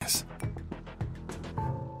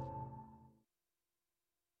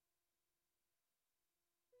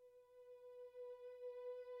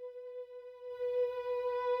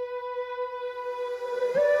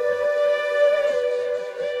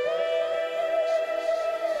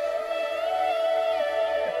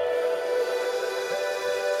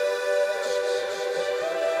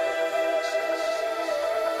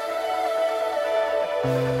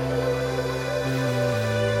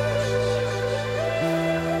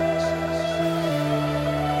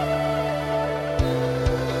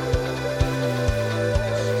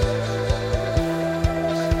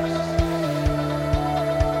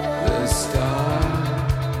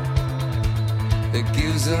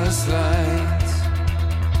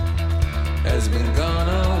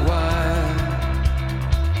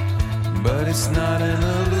it's not an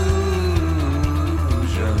illusion.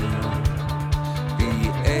 The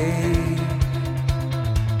ache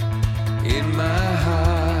in my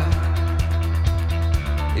heart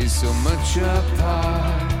is so much a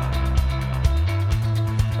part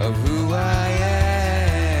of who I am.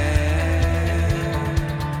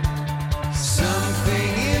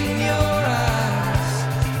 Something in your eyes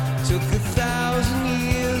took 1,000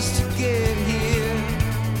 years to get here.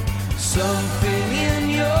 Something in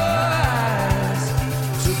your eyes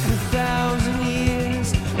took 1,000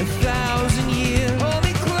 years, 1,000 years. Hold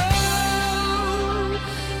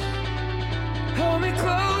me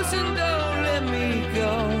close and don't let me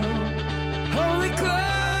go. Hold me close,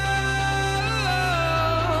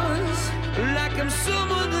 like I'm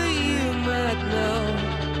someone that you might know.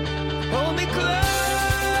 Hold me close,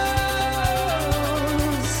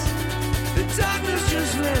 the darkness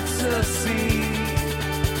just lets us see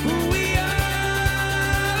who we are.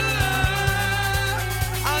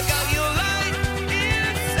 I got your light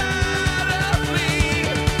inside of me.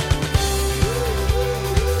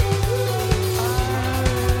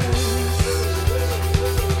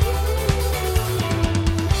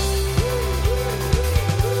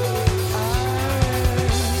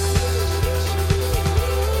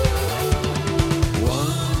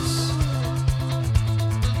 Once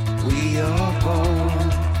we are born,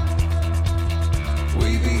 we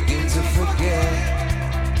begin to forget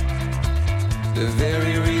the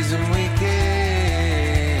very reason we came.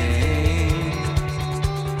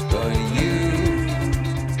 But you,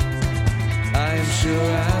 I am sure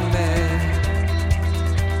I met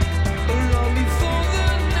long before the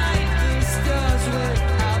night the stars went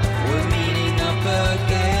out. We're meeting up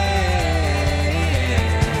again.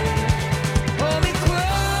 Hold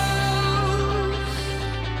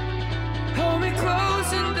me close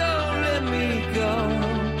and don't let me go.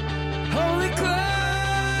 Hold me close,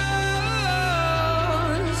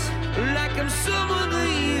 like I'm someone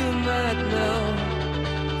that you might know.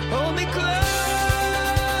 Hold me close,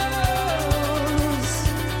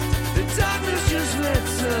 the darkness just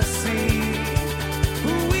lets us see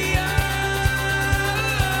who we are.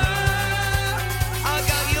 I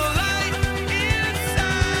got your light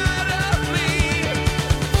inside of me.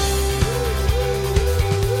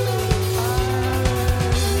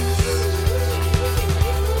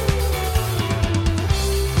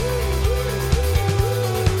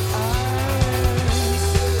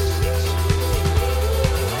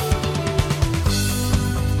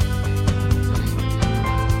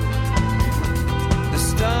 The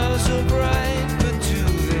stars are bright, but do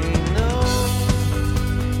they know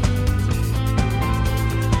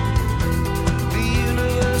the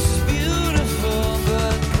universe is beautiful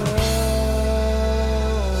but close?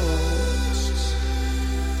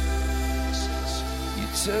 You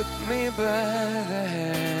took me by the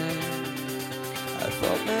hand. I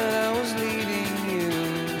thought that I was leading you,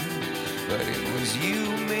 but it was you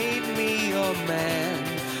made me your man.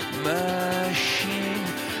 Machine,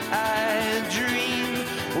 I dream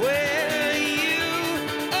where you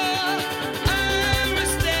are. I'm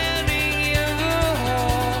standing in the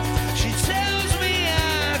hall. She tells me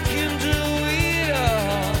I can do it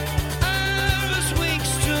all. I'm just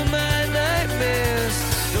weeks to my nightmares.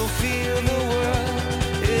 Don't feel the world,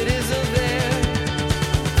 it isn't there.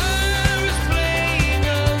 I was playing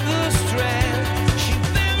on the strand. She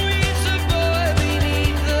buries a boy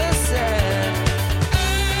beneath the sand.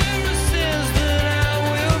 I'm the sins that I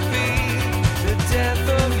will be. The death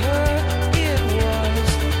of her, it was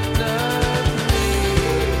not me.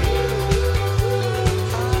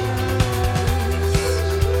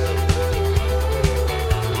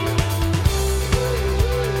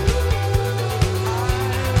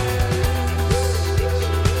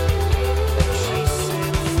 She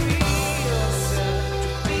said, free yourself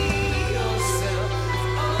to be yourself.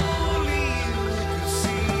 Only you could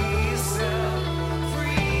see yourself.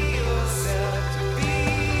 Free yourself to be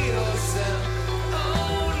yourself.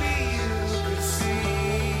 Only you could see.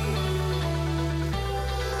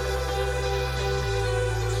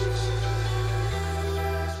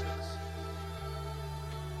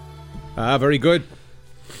 Very good.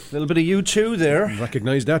 A little bit of U2 there.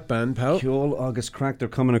 Recognise that band, pal. Ceol, Agus, Craic. They're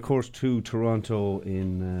coming, of course, to Toronto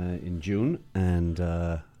in June, and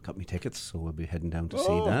got me tickets, so we'll be heading down to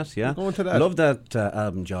see that. Yeah, we're going to that. Love that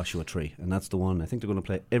album, Joshua Tree, and that's the one. I think they're going to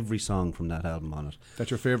play every song from that album on it. That's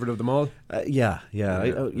your favourite of them all? Yeah. You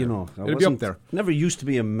know, It'll be up there. Never used to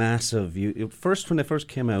be a massive. First when they first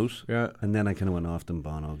came out, yeah, and then I kind of went off them,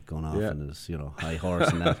 Bono going off Yeah. and his high horse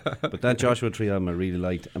and that. But that Joshua Tree album I really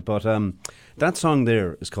liked. But that song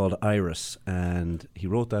there is called Iris, and he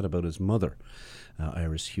wrote that about his mother,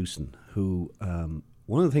 Iris Houston, who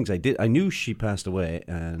one of the things I knew she passed away,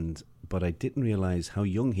 but I didn't realise how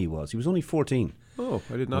young he was. He was only 14. Oh,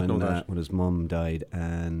 I did not know that. When his mum died,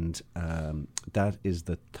 and that is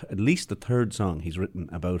at least the third song he's written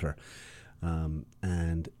about her.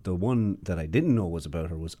 And the one that I didn't know was about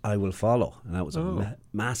her was "I Will Follow," and that was a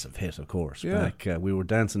massive hit, of course. Yeah. Back, we were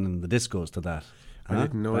dancing in the discos to that. I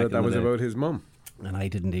didn't know that was about his mum. And I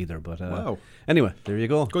didn't either, but wow. Anyway, there you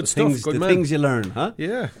go. Good stuff, good man. Things you learn, huh?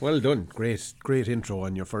 Yeah, well done. Great intro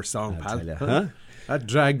on your first song, I'll pal. tell you, huh? That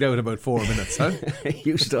dragged out about 4 minutes, huh?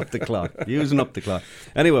 Using up the clock.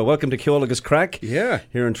 Anyway, welcome to Ceol, agus craic. Yeah.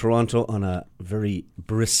 Here in Toronto on a very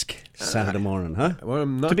brisk Saturday morning, huh? Well,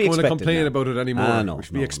 I'm not going to complain about it anymore. No, we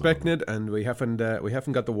should be expecting it, and we haven't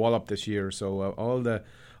got the wall up this year, so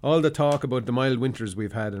all the talk about the mild winters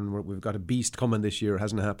we've had, and we've got a beast coming this year,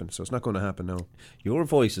 hasn't happened, so it's not going to happen now. Your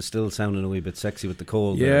voice is still sounding a wee bit sexy with the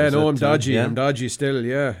cold. Yeah, no, I'm dodgy. I'm dodgy still.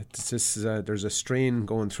 Yeah, it's just, there's a strain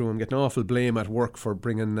going through. I'm getting awful blame at work for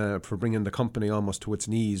bringing the company almost to its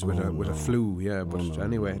knees with a flu. Yeah, but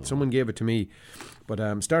anyway, someone gave it to me. But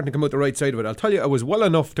I'm starting to come out the right side of it. I'll tell you, I was well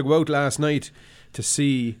enough to go out last night to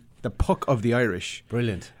see the Puck of the Irish.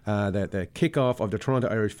 Brilliant. The kick-off of the Toronto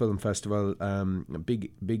Irish Film Festival.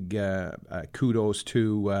 Big kudos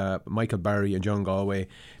to Michael Barry and John Galway.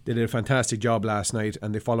 They did a fantastic job last night,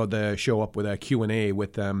 and they followed the show up with a Q&A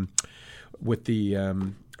with the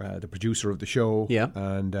producer of the show. Yeah.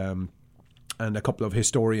 And a couple of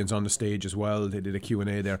historians on the stage as well. They did a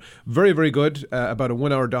Q&A there. Very, very good. About a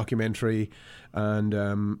 1 hour documentary. And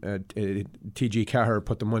TG Cahir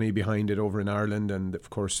put the money behind it over in Ireland. And,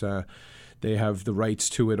 of course, they have the rights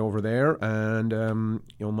to it over there. And,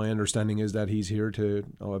 my understanding is that he's here to,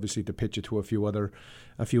 obviously, to pitch it to a few other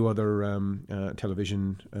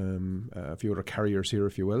television, a few other carriers here,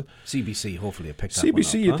 if you will. CBC, hopefully, it picked that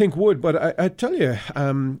CBC, one up, you'd think would, but I tell you,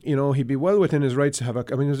 he'd be well within his rights to have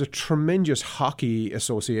there's a tremendous hockey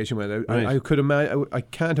association with it. Right. I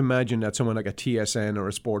can't imagine that someone like a TSN or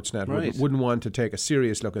a Sportsnet wouldn't want to take a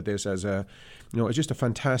serious look at this as a, it's just a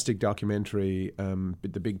fantastic documentary.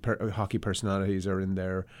 The big hockey personalities are in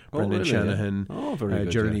there. Brendan Shanahan, very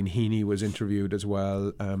good, Geraldine Heaney was interviewed as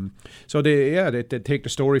well. So they take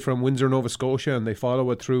the story from Windsor, Nova Scotia, and they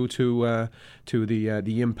follow it through to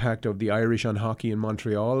the impact of the Irish on hockey in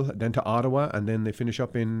Montreal, then to Ottawa, and then they finish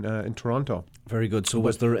up in Toronto. Very good. So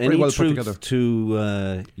was there any truth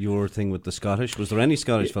to your thing with the Scottish? Was there any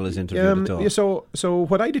Scottish fellas interviewed at all? Yeah, so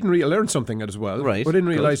what I didn't learn something as well. Right. What I didn't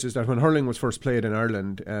realise is that when hurling was first played in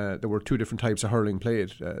Ireland, there were two different types of hurling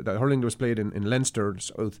played. The hurling that was played in Leinster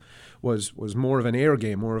South was more of an air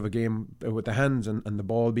game, more of a game with the hands and the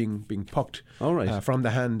ball being pucked from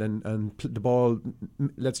the hand, and the ball,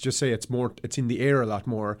 let's just say it's in the air a lot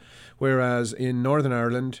more. Whereas in Northern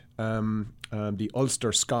Ireland, the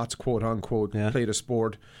Ulster Scots, quote unquote, played a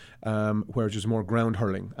sport where it was more ground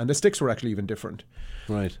hurling, and the sticks were actually even different.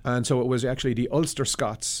 Right. And so it was actually the Ulster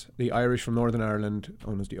Scots, the Irish from Northern Ireland,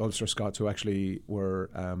 known as the Ulster Scots, who actually were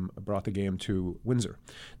brought the game to Windsor.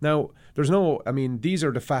 Now, these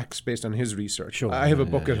are the facts based on his research. Sure, I have a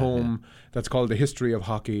book at home that's called The History of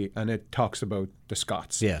Hockey, and it talks about the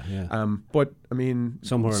Scots. Yeah. But,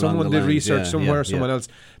 someone did research somewhere, someone else.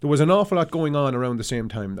 There was an awful lot going on around the same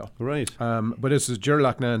time, though. Right. But this is Ger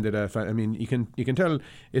Loughnane did you can tell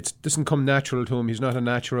it doesn't come natural to him. He's not a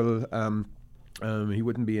natural... he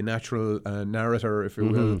wouldn't be a natural narrator, if you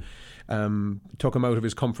will. Took him out of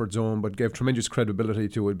his comfort zone, but gave tremendous credibility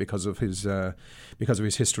to it because of his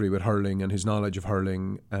history with hurling and his knowledge of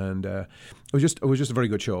hurling, and it was just a very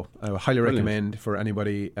good show. I highly recommend for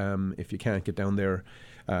anybody if you can't get down there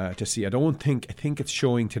to see. I think it's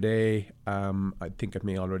showing today. I think it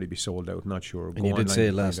may already be sold out. Not sure. And you did say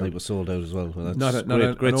last night was sold out as well. That's not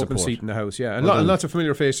an great open support. seat in the house. Yeah, and lots of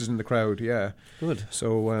familiar faces in the crowd. Yeah, good.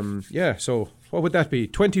 So so what would that be?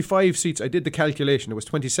 25 seats. I did the calculation. It was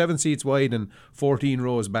 27 seats wide and 14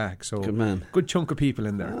 rows back. So good man. Good chunk of people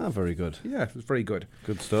in there. Very good. Yeah, it was very good.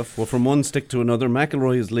 Good stuff. Well, from one stick to another,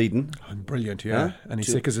 McIlroy is leading. Brilliant, yeah. And he's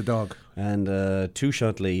sick as a dog. And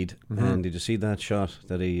 2-shot lead. Mm-hmm. And did you see that shot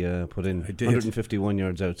that he put in? I did. 151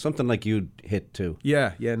 yards out. Something like you'd hit too.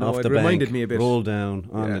 Yeah. No, off it the reminded bank, me a bit. Roll down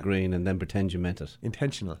on the green and then pretend you meant it.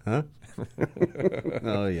 Intentional. Huh?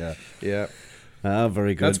 Oh, yeah. Yeah.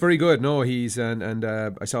 Very good. That's very good. No, he's and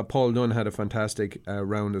I saw Paul Dunn had a fantastic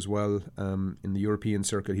round as well in the European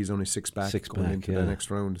circuit. He's only six back going into the next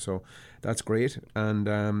round, so that's great.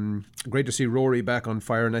 And great to see Rory back on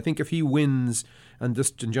fire. And I think if he wins and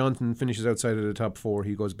Dustin Johnson finishes outside of the top 4,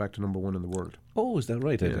 he goes back to number 1 in the world. Oh, is that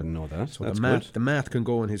right? I didn't know that. So That's the math can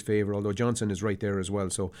go in his favour, although Johnson is right there as well.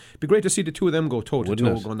 So it'd be great to see the two of them go toe to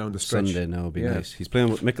toe going down the stretch. Sunday now would be nice. He's playing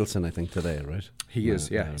with Mickelson, I think, today, right? He is,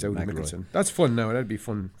 yeah. He's out with Mickelson. That's fun now. That'd be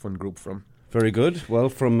fun group from. Very good. Well,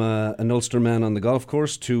 from an Ulster man on the golf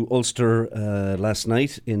course to Ulster last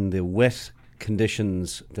night in the wet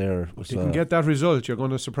conditions there. Didn't get that result. You're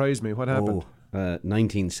going to surprise me. What happened?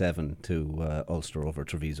 19-7 to Ulster over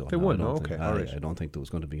Treviso. They won, okay. All right. I don't think there was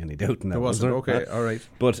going to be any doubt in that. There wasn't, okay, all right.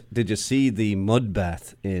 But did you see the mud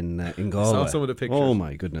bath in Galway? I saw some of the pictures. Oh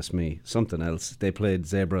my goodness me, something else. They played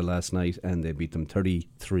Zebra last night and they beat them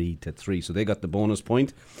 33-3, so they got the bonus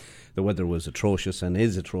point. The weather was atrocious and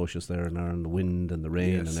is atrocious there in Ireland, the wind and the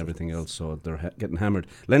rain and everything else, so they're getting hammered.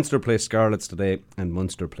 Leinster play Scarlets today and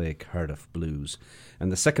Munster play Cardiff Blues.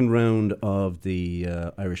 And the second round of the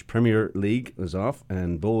Irish Premier League is off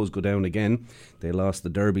and Bohs go down again. They lost the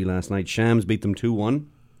derby last night. Shams beat them 2-1.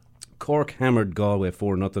 Cork hammered Galway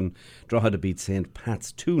 4-0. Drogheda beat St.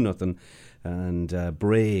 Pat's 2-0. And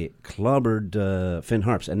Bray clobbered Finn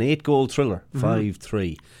Harps, an 8-goal thriller,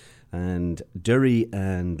 5-3. And Derry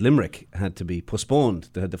and Limerick had to be postponed.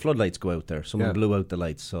 They had the floodlights go out there. Someone blew out the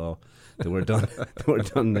lights, so they were done. They were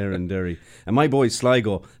done there in Derry. And my boys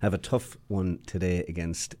Sligo have a tough one today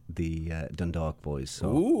against the Dundalk boys.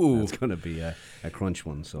 So it's going to be a crunch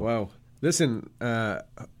one. So wow. Listen,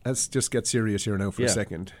 let's just get serious here now for a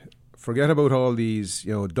second. Forget about all these,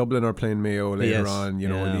 Dublin are playing Mayo later on,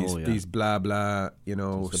 these blah blah,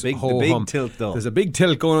 the big tilt though. There's a big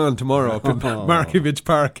tilt going on tomorrow up in Markievicz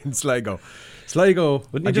Park in Sligo.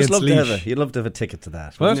 Wouldn't you just love to have you'd love to have a ticket to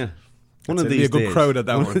that, wouldn't you? One of these days, be a good crowd at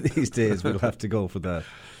that one. One of these days we'll have to go for that.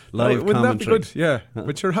 Live wouldn't commentary. that be good? Yeah.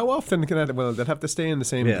 But sure, how often can that? Well, they'd have to stay in the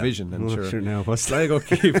same division. I'm sure now. Sligo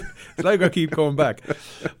keep going back.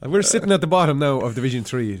 And we're sitting at the bottom now of Division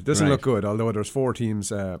 3. It doesn't look good, although there's 4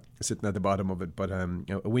 teams sitting at the bottom of it. But a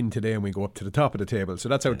win today and we go up to the top of the table. So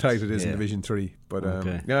that's how tight it is in Division 3. But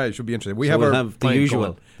it should be interesting. We'll have the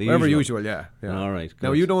usual. Yeah. All right.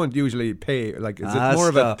 Now, you don't usually pay. Like, is it more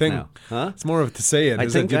of a thing? Now. Huh? It's more of to say it. I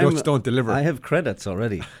think you just don't deliver. I have credits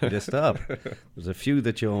already. Just stop. There's a few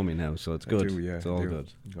that you owe me now, so it's good. It's all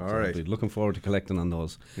good. All right. I'll be looking forward to collecting on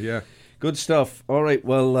those. Yeah. Good stuff. All right.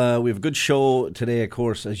 Well, we have a good show today, of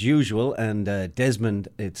course, as usual. And Desmond,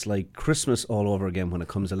 it's like Christmas all over again when it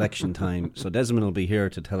comes election time. So Desmond will be here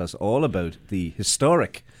to tell us all about the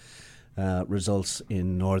historic results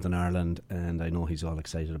in Northern Ireland, and I know he's all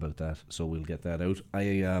excited about that, so we'll get that out.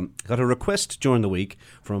 I got a request during the week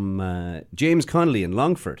from James Connolly in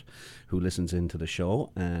Longford, who listens into the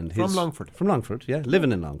show. And From Longford, yeah,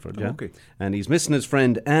 living in Longford, yeah. Okay. And he's missing his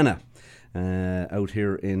friend Anna out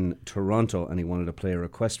here in Toronto, and he wanted to play a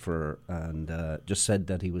request for her, and just said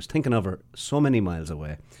that he was thinking of her so many miles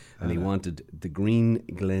away, and he wanted the Green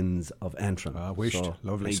Glens of Antrim. Wished. So,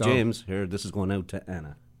 Lovely hey, song. James, here, this is going out to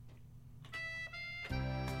Anna.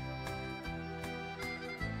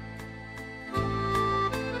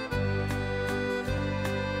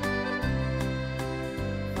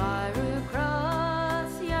 Far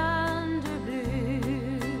across yonder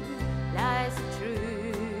blue lies a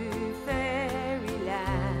true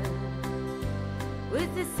fairyland,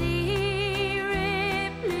 with the sea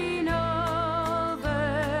rippling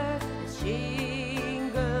over the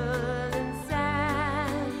shingle and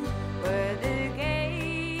sand, where the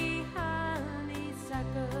gay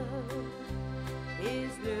honeysuckle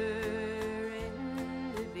is luring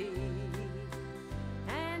the bee,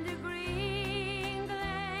 and the green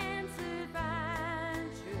glens of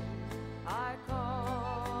Antrim are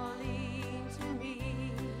calling to me.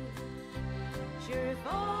 Sure, if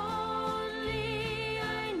only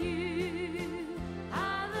I knew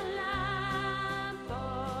how the lamp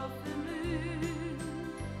of the moon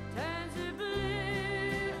turns a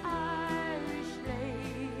blue Irish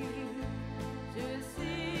lake to a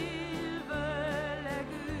silver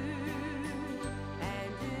lagoon,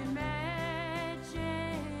 and imagine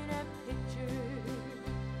a picture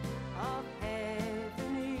of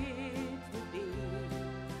heaven it would be,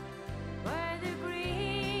 where the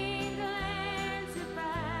green glens of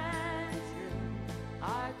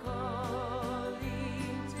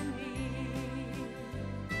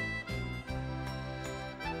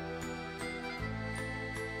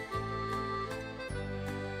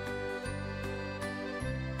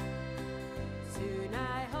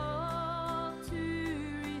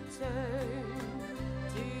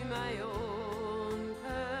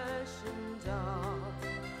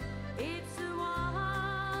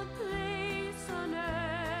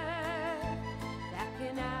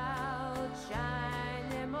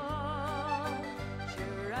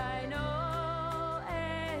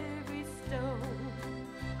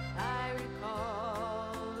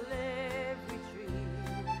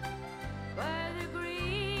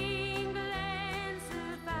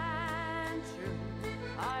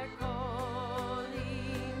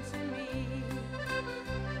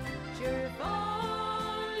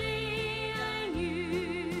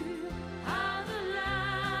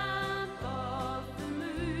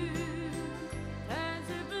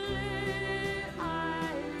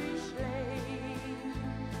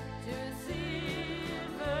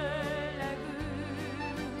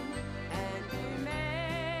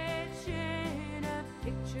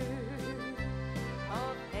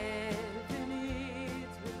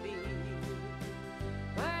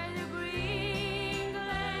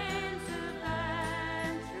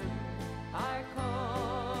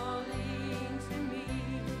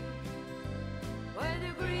the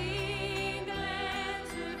green glens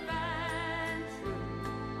of Bantry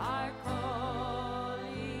are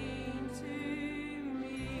calling to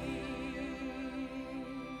me.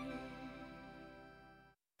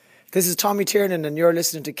 This is Tommy Tiernan and you're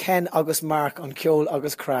listening to Ken Agus Mark on Ceol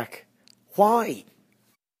agus craic. Why?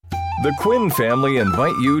 The Quinn family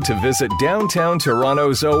invite you to visit downtown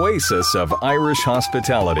Toronto's oasis of Irish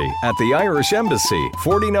hospitality at the Irish Embassy,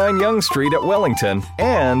 49 Yonge Street at Wellington,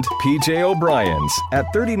 and PJ O'Brien's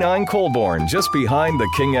at 39 Colborne, just behind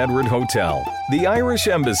the King Edward Hotel. The Irish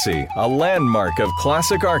Embassy, a landmark of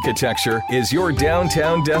classic architecture, is your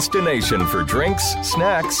downtown destination for drinks,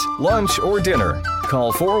 snacks, lunch, or dinner.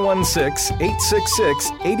 Call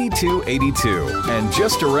 416-866-8282. And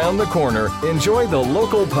just around the corner, enjoy the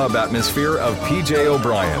local pub atmosphere of PJ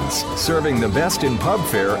O'Brien's, serving the best in pub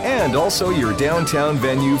fare and also your downtown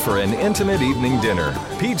venue for an intimate evening dinner.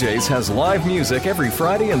 PJ's has live music every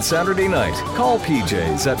Friday and Saturday night. Call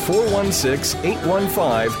PJ's at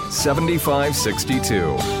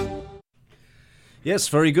 416-815-7562. Yes,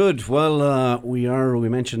 very good. Well, we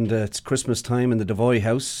mentioned it's Christmas time in the Devoy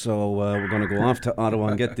house, so we're going to go off to Ottawa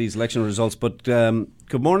and get these election results. But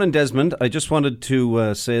good morning, Desmond. I just wanted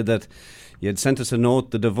to say that you had sent us a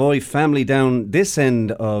note. The Devoy family down this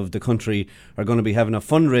end of the country are going to be having a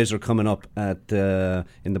fundraiser coming up at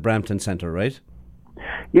in the Brampton Centre, right?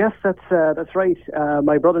 Yes, that's right.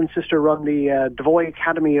 My brother and sister run the Devoy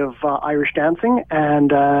Academy of Irish Dancing,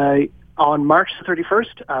 and on March the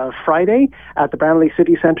 31st, Friday, at the Bramley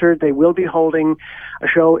City Centre, they will be holding a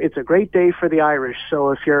show. It's a great day for the Irish.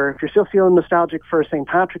 So if you're still feeling nostalgic for St.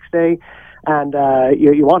 Patrick's Day, and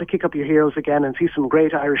you want to kick up your heels again and see some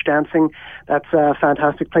great Irish dancing, that's a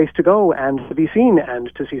fantastic place to go and to be seen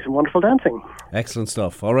and to see some wonderful dancing. Excellent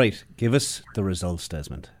stuff. All right, give us the results,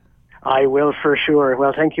 Desmond. I will, for sure.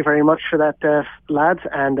 Well, thank you very much for that, lads.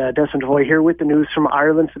 And Desmond Devoy here with the news from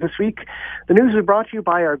Ireland this week. The news is brought to you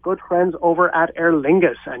by our good friends over at Aer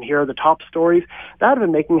Lingus. And here are the top stories that have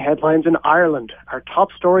been making headlines in Ireland. Our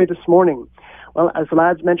top story this morning. Well, as the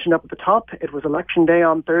lads mentioned up at the top, it was Election Day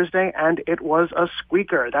on Thursday, and it was a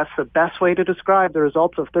squeaker. That's the best way to describe the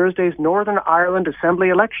results of Thursday's Northern Ireland Assembly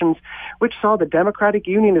elections, which saw the Democratic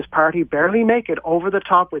Unionist Party barely make it over the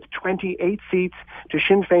top with 28 seats to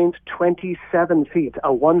Sinn Féin's 27 seats,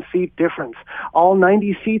 a one-seat difference. All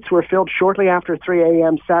 90 seats were filled shortly after 3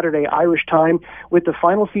 a.m. Saturday Irish time, with the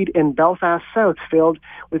final seat in Belfast South filled,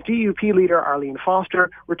 with DUP leader Arlene Foster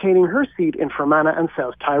retaining her seat in Fermanagh and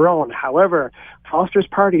South Tyrone. However, Foster's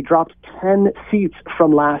party dropped 10 seats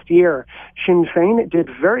from last year. Sinn Féin did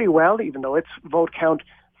very well, even though its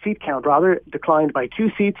seat count declined by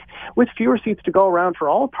 2 seats, with fewer seats to go around for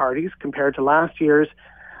all parties compared to last year's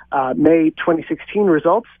May 2016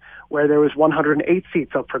 results, where there was 108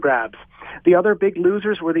 seats up for grabs. The other big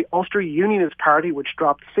losers were the Ulster Unionist Party, which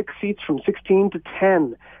dropped 6 seats from 16 to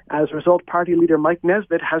 10. As a result, party leader Mike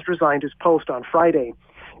Nesbitt has resigned his post on Friday.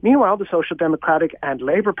 Meanwhile, the Social Democratic and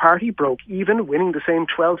Labour Party broke even, winning the same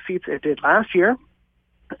 12 seats it did last year.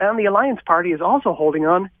 And the Alliance Party is also holding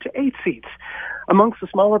on to 8 seats. Amongst the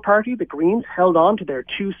smaller party, the Greens held on to their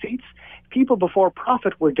 2 seats. People Before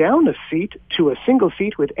Profit were down a seat to a single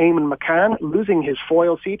seat, with Eamon McCann losing his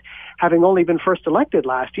foil seat, having only been first elected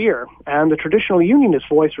last year. And the Traditional Unionist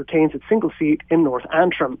Voice retains its single seat in North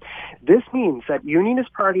Antrim. This means that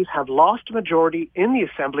Unionist parties have lost a majority in the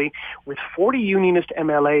Assembly, with 40 Unionist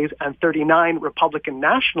MLAs and 39 Republican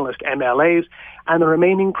Nationalist MLAs, and the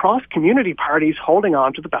remaining cross-community parties holding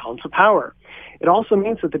on to the balance of power. It also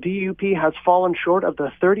means that the DUP has fallen short of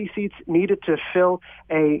the 30 seats needed to file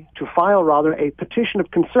a petition of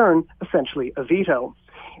concern, essentially a veto.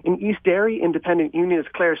 In East Derry, independent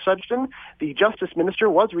unionist Claire Sugden, the Justice Minister,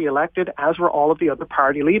 was re-elected, as were all of the other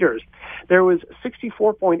party leaders. There was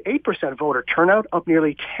 64.8% voter turnout, up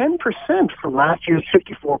nearly 10% from last year's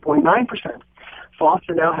 54.9%.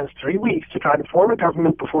 Foster now has 3 weeks to try to form a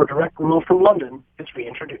government before direct rule from London is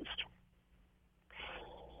reintroduced.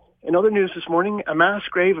 In other news this morning, a mass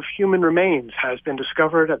grave of human remains has been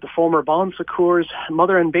discovered at the former Bon Secours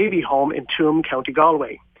mother and baby home in Tuam, County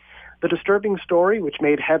Galway. The disturbing story, which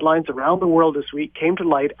made headlines around the world this week, came to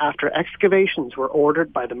light after excavations were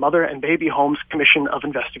ordered by the Mother and Baby Home's Commission of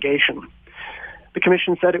Investigation. The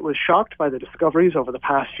Commission said it was shocked by the discoveries over the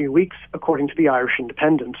past few weeks, according to the Irish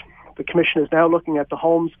Independent. The Commission is now looking at the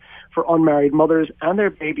homes for unmarried mothers and their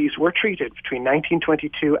babies were treated between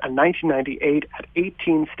 1922 and 1998 at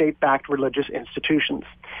 18 state-backed religious institutions.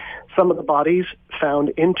 Some of the bodies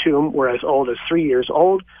found in Tuam were as old as 3 years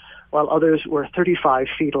old, while others were 35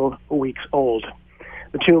 fetal weeks old.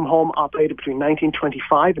 The Tuam home operated between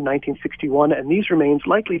 1925 and 1961, and these remains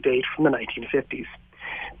likely date from the 1950s.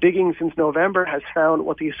 Digging since November has found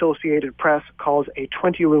what the Associated Press calls a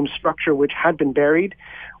 20-room structure which had been buried,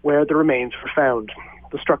 where the remains were found.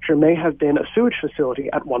 The structure may have been a sewage facility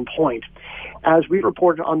at one point. As we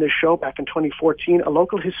reported on this show back in 2014, a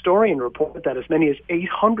local historian reported that as many as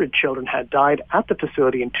 800 children had died at the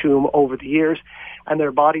facility and tomb over the years, and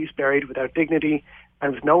their bodies buried without dignity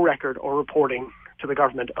and with no record or reporting to the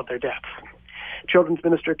government of their deaths. Children's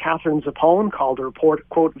Minister Catherine Zappone called the report,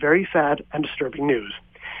 quote, very sad and disturbing news.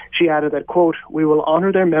 She added that, quote, we will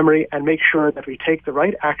honour their memory and make sure that we take the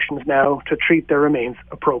right actions now to treat their remains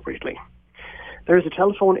appropriately. There is a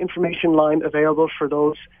telephone information line available for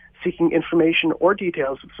those seeking information or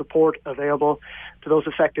details of support available to those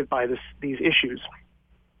affected by these issues.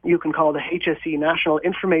 You can call the HSE National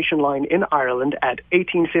Information Line in Ireland at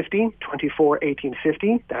 1850 24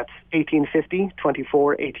 1850. That's 1850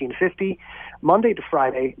 24 1850, Monday to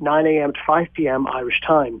Friday, 9 a.m. to 5 p.m. Irish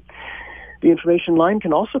time. The information line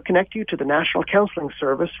can also connect you to the National Counselling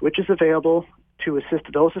Service, which is available to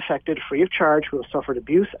assist those affected free of charge who have suffered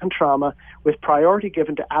abuse and trauma, with priority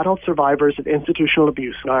given to adult survivors of institutional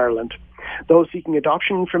abuse in Ireland. Those seeking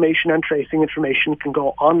adoption information and tracing information can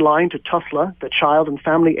go online to TUSLA, the Child and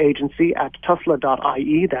Family Agency, at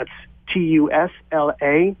tusla.ie, that's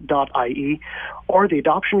TUSLA.ie, or the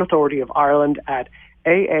Adoption Authority of Ireland at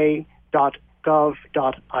aa.gov.ie.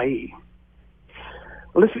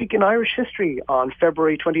 Well, this week in Irish history, on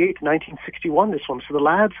February 28, 1961, this one's for the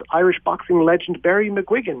lads, Irish boxing legend Barry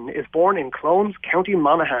McGuigan is born in Clones, County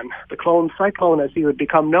Monaghan. The Clones Cyclone, as he would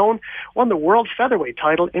become known, won the world featherweight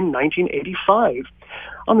title in 1985.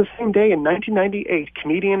 On the same day in 1998,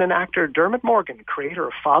 comedian and actor Dermot Morgan, creator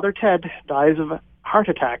of Father Ted, dies of a heart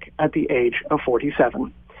attack at the age of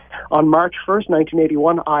 47. On March 1st,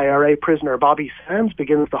 1981, IRA prisoner Bobby Sands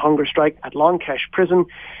begins the hunger strike at Longkesh Prison,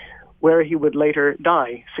 where he would later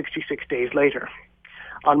die 66 days later.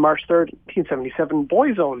 On March 3rd, 1977,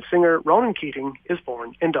 Boyzone singer Ronan Keating is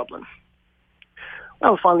born in Dublin.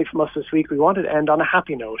 Well, finally from us this week, we wanted to end on a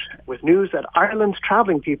happy note with news that Ireland's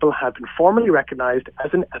travelling people have been formally recognised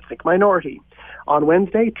as an ethnic minority. On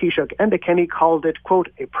Wednesday, Taoiseach Enda Kenny called it, quote,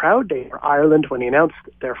 a proud day for Ireland when he announced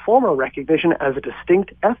their formal recognition as a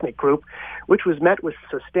distinct ethnic group, which was met with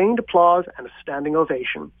sustained applause and a standing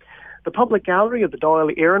ovation. The public gallery of the Dáil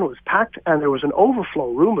Éireann was packed, and there was an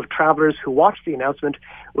overflow room of travellers who watched the announcement,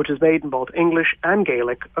 which is made in both English and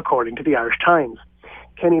Gaelic, according to the Irish Times.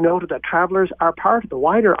 Kenny noted that travellers are part of the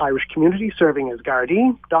wider Irish community, serving as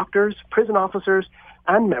Gardaí, doctors, prison officers,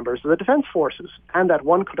 and members of the Defence Forces, and that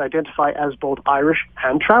one could identify as both Irish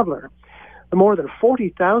and traveller. The more than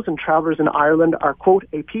 40,000 travellers in Ireland are, quote,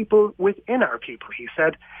 a people within our people, he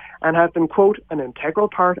said, and have been, quote, an integral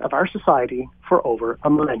part of our society for over a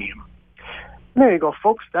millennium. And there you go,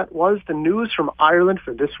 folks. That was the news from Ireland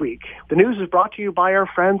for this week. The news is brought to you by our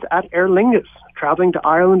friends at Aer Lingus. Travelling to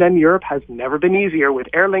Ireland and Europe has never been easier with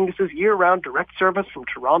Aer Lingus' year-round direct service from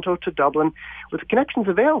Toronto to Dublin, with connections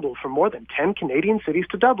available from more than 10 Canadian cities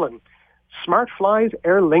to Dublin. Smart flies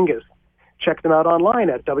Aer Lingus. Check them out online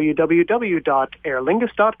at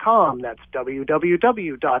www.aerlingus.com. That's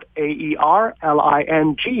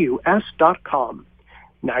www.aerlingus.com.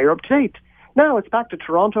 Now you're up to date. Now it's back to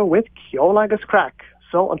Toronto with Ceol agus craic.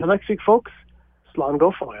 So until next week, folks, slán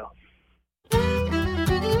go foil.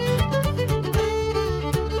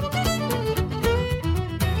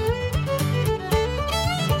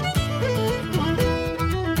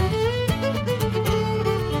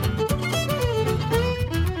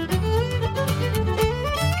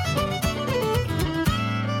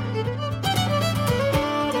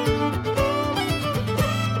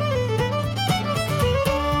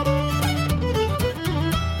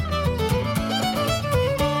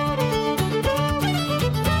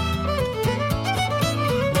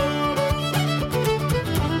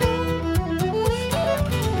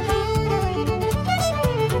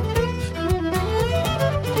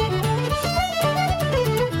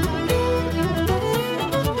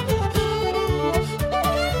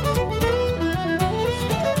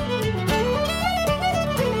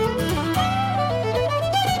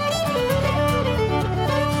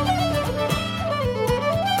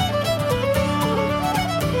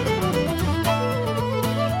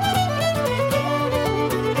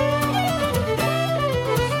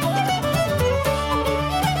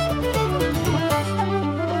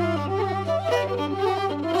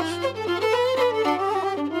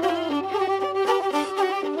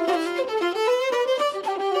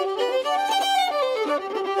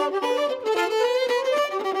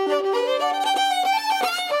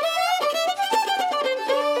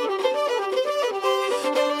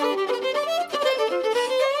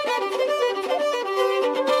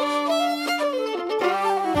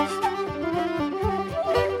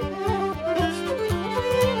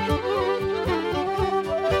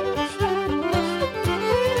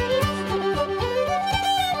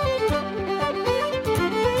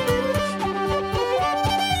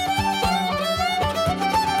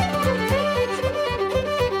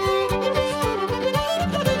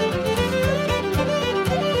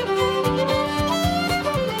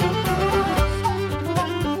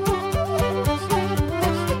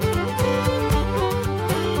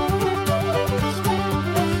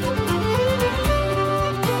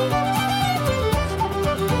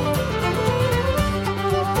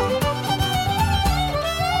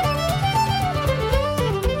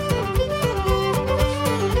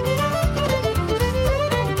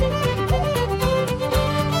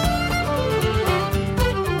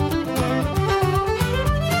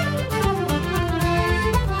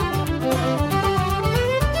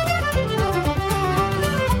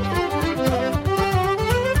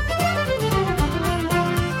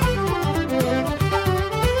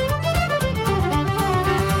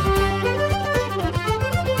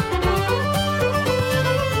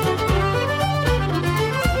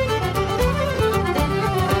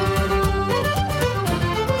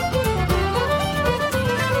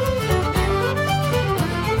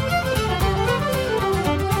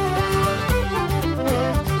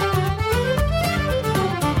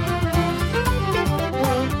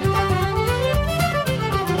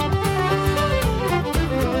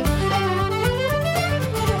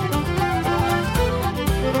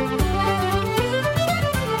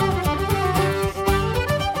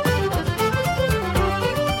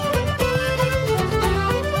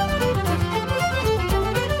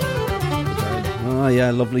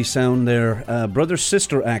 yeah, lovely sound there.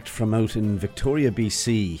 Brother-sister act from out in Victoria,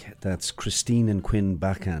 BC. That's Christine and Quinn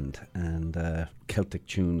Backhand and Celtic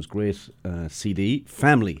Tunes. Great CD.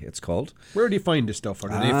 Family, it's called. Where do you find this stuff? Or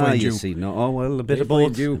do they find you? See, no, oh, well, a bit They of both.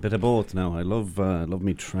 find you. A bit of both now. I love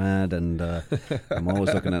me trad, and I'm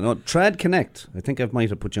always looking at Trad Connect. I think I might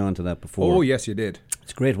have put you onto that before. Oh, yes, you did.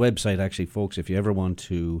 It's a great website, actually, folks, if you ever want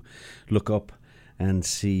to look up and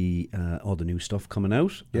see all the new stuff coming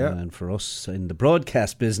out. Yeah. And for us in the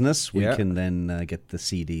broadcast business, we Yeah. can then get the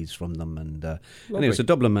CDs from them. And anyway, it's a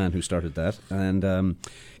Dublin man who started that. And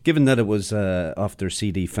given that it was off their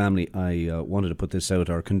CD Family, I wanted to put this out.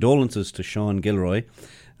 Our condolences to Sean Gilroy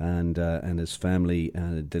and his family.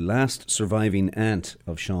 The last surviving aunt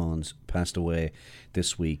of Sean's passed away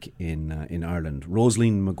this week in Ireland.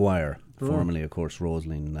 Rosaline Maguire, formerly, of course,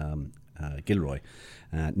 Rosaline Gilroy.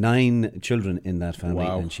 9 children in that family,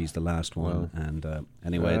 Wow. and she's the last one. Wow. And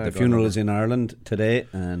anyway, the God funeral love is in Ireland today,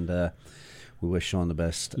 and we wish Sean the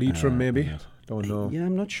best. Leitrim, maybe? on that. Don't know. Yeah,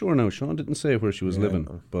 I'm not sure now. Sean didn't say where she was Yeah, living,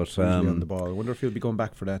 no. but Usually on the ball. I wonder if he'll be going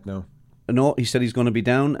back for that now. no, he said he's going to be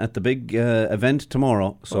down at the big event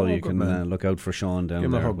tomorrow, so Oh, you good can man. look out for Sean down Give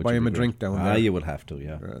him a there. hug, which buy would him be a great. drink down there. You will have to,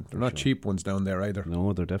 yeah. They're for not sure. cheap ones down there either.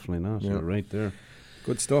 No, they're definitely not. Yeah. You're right there.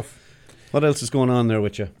 Good stuff. What else is going on there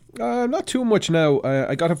with you? Not too much now.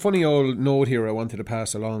 I got a funny old note here I wanted to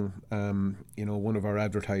pass along. One of our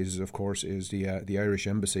advertisers, of course, is the Irish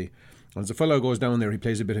Embassy. And as a fellow goes down there, he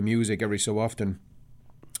plays a bit of music every so often.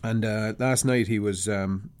 And last night he was, I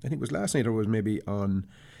think it was last night or was maybe on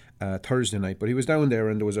Thursday night, but he was down there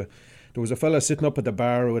and there was a fella sitting up at the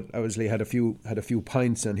bar who obviously had a few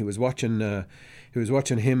pints, and he was watching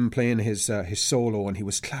him playing his solo, and he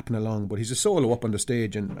was clapping along, but he's a solo up on the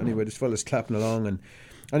stage, and anyway this fella's clapping along, and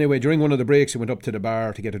anyway during one of the breaks he went up to the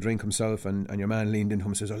bar to get a drink himself, and your man leaned into him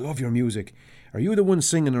and says, "I love your music. Are you the one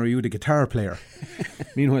singing or are you the guitar player?"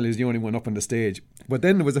 Meanwhile he's the only one up on the stage. But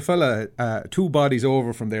then there was a fella 2 bodies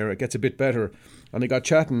over from there. It gets a bit better, and they got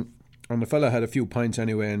chatting, and the fella had a few pints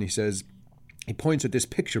anyway, and he points at this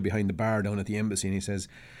picture behind the bar down at the embassy, and he says,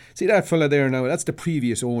 "See that fella there now? That's the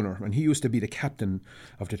previous owner, and he used to be the captain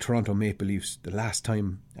of the Toronto Maple Leafs the last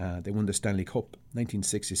time they won the Stanley Cup,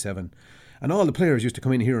 1967. And all the players used to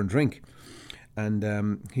come in here and drink." And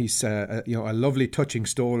he's, a lovely, touching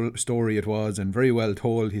story it was, and very well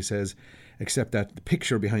told, he says, except that the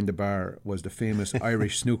picture behind the bar was the famous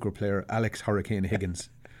Irish snooker player Alex Hurricane Higgins.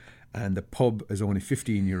 And the pub is only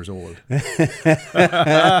 15 years old.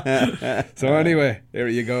 So anyway, there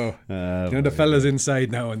you go. The fellas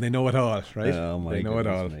inside now, and they know it all, right? Oh, my they know it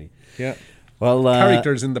all. goodness me. Yeah. Well,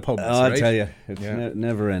 Characters in the pub, I'll right? tell you, it's Yeah.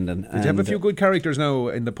 never ending. Did you have a few good characters now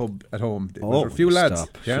in the pub at home? Was there a few stop. lads?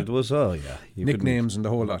 Yeah? It was, yeah. You couldn't- Nicknames and the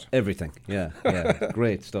whole lot. Everything, yeah.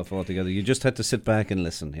 Great stuff altogether. You just had to sit back and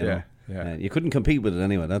listen, you know. Yeah. You couldn't compete with it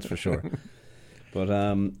anyway, that's for sure. But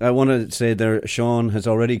I want to say there, Sean has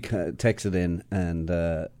already texted in, and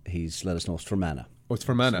he's let us know it's for Mana. Oh, it's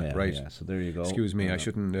for Mana, So, yeah, right. Yeah, so there you go. Excuse me, I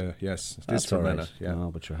shouldn't, yes, it That's is for all right. Mana. Yeah.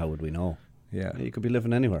 No, but sure, how would we know? Yeah. You could be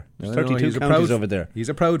living anywhere. There's I know, 32 he's a counties proud- over there. He's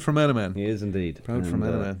a proud Fermanagh man. He is indeed. Proud for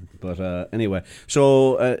Mana man. But anyway,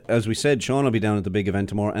 so as we said, Sean will be down at the big event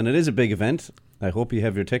tomorrow, and it is a big event. I hope you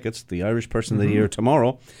have your tickets. The Irish Person of the Year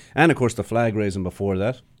tomorrow, and of course the flag raising before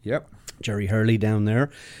that. Yep. Jerry Hurley down there,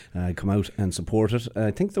 come out and support it.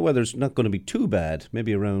 I think the weather's not going to be too bad.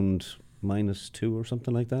 Maybe around -2 or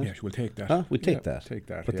something like that. Yeah, we'll take that. Huh? We take Yeah, that. Take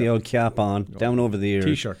that. Put yeah. the old cap on, down over the ears.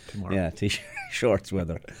 T-shirt tomorrow. Yeah, t-shirt, shorts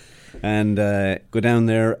weather. And go down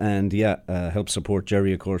there and help support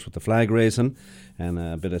Jerry, of course, with the flag raising and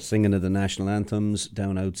a bit of singing of the national anthems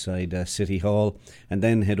down outside City Hall, and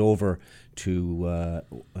then head over to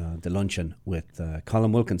the luncheon with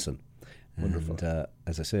Colin Wilkinson. Wonderful. And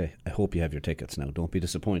as I say, I hope you have your tickets now. Don't be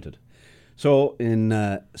disappointed. So, in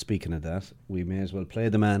speaking of that, we may as well play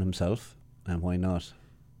the man himself, and why not?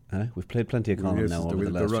 We've played plenty of Colin Yes, now the- over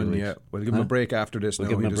the the last run, few weeks. yeah. We'll give him a break after this We'll now.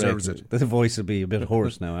 give him He a break. deserves it. The voice will be a bit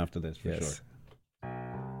hoarse now after this, for Yes. sure.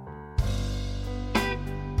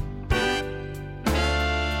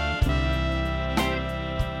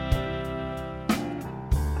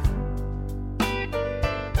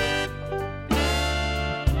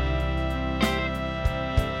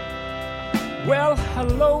 Well,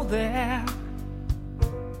 hello there.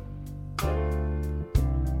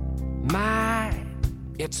 My,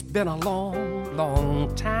 it's been a long,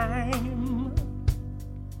 long time.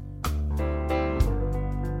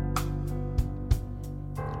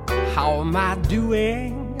 How am I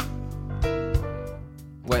doing?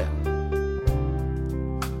 Well,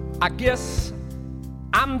 I guess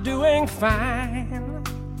I'm doing fine.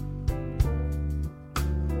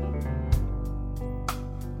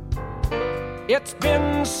 It's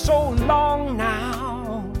been so long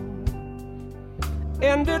now,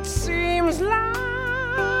 and it seems like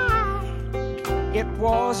it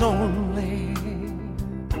was only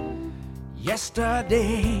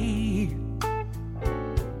yesterday.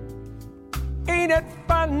 Ain't it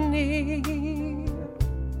funny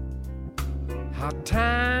how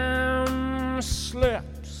time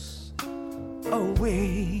slips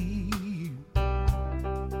away?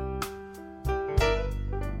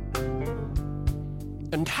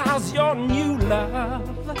 And how's your new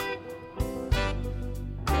love?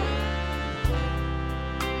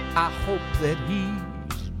 I hope that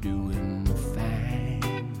he's doing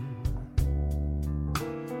fine.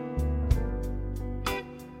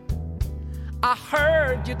 I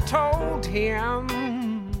heard you told him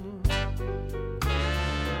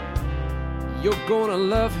you're gonna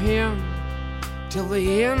love him till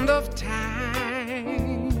the end of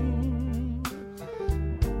time.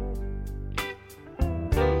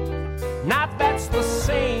 Now that's the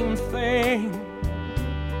same thing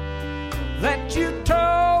that you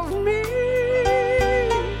told me,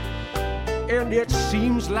 and it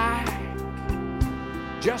seems like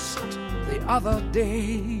just the other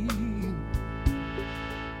day.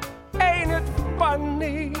 Ain't it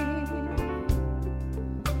funny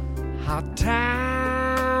how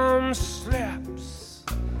time slips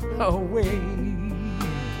away?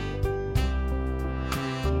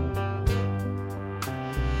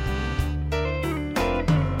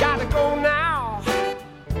 Gotta go now.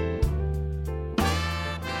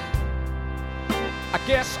 I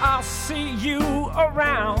guess I'll see you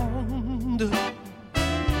around.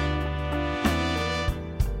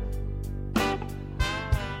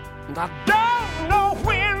 And I don't know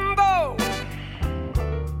when though.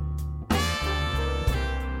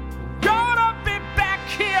 Gonna be back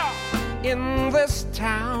here in this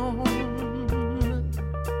town.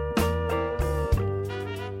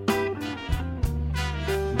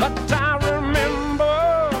 But I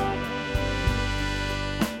remember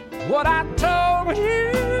what I told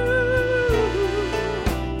you.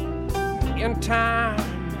 In time,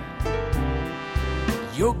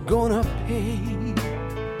 you're gonna pay.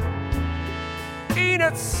 Ain't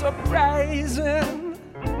it surprising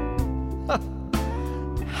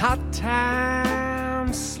how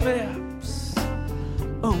time slips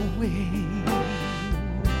away?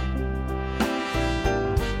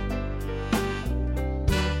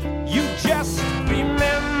 You just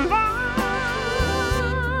remember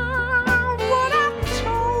what I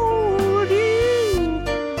told you,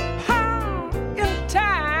 how in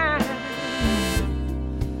time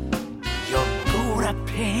you're gonna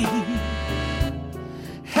pay.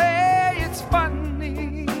 Hey, it's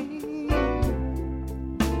funny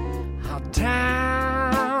how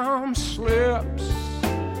time slips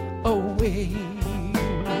away.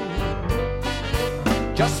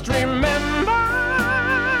 Just remember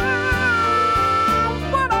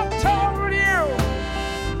what I told you.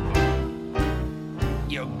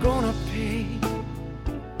 You're gonna pay.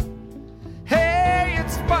 Hey,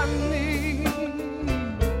 it's funny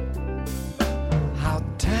how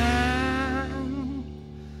time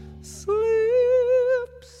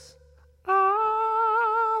slips away.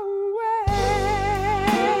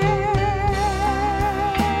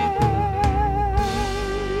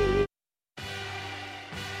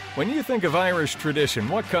 When you think of Irish tradition,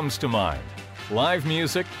 what comes to mind? Live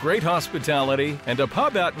music, great hospitality, and a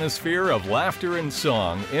pub atmosphere of laughter and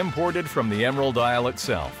song imported from the Emerald Isle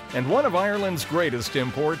itself. And one of Ireland's greatest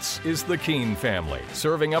imports is the Keane family,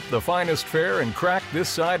 serving up the finest fare and crack this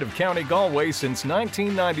side of County Galway since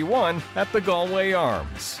 1991 at the Galway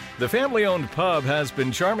Arms. The family-owned pub has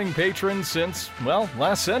been charming patrons since, well,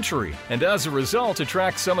 last century, and as a result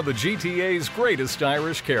attracts some of the GTA's greatest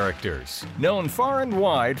Irish characters. Known far and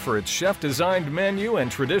wide for its chef-designed menu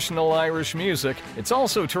and traditional Irish music, it's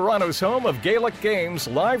also Toronto's home of Gaelic games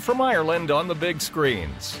live from Ireland on the big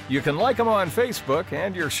screens. You can like them on Facebook,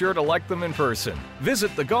 and you're sure to like them in person.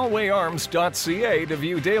 Visit thegalwayarms.ca to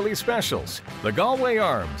view daily specials. The Galway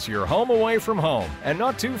Arms, your home away from home, and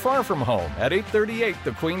not too far from home at 838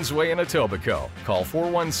 the Queensway in Etobicoke. Call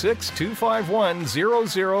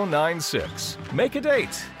 416-251-0096. Make a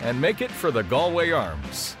date and make it for the Galway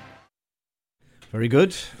Arms. Very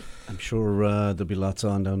good. I'm sure there'll be lots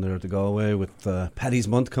on down there at the Galway with Paddy's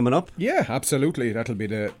Month coming up. Yeah, absolutely. That'll be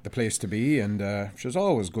the place to be, and there's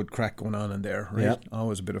always good crack going on in there, right? Yeah.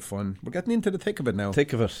 Always a bit of fun. We're getting into the thick of it now.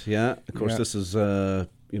 Thick of it, yeah. Of course, Yeah. this is with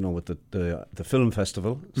the film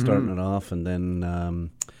festival starting it off, and then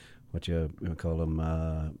what you call them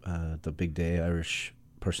the big day Irish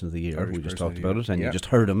Person of the Year. Irish We just Person talked of the about Year. it, and Yeah. you just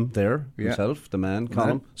heard him there Yeah. himself, the man, Colin.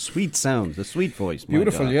 man. Sweet sound, the sweet voice. my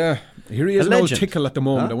Beautiful, God. yeah. Here he is, A an old legend. tickle at the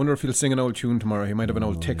moment. Huh? I wonder if he'll sing an old tune tomorrow. He might have an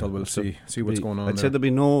old tickle. We'll see what's going on I'd say there. there'll be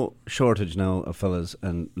no shortage now of fellas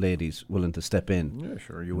and ladies willing to step in. Yeah,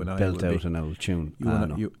 sure. You and I belt will out be. an old tune. You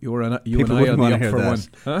and I People will be wouldn't up want to hear for that. one.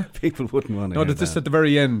 Huh? People wouldn't want to No, hear this that. at the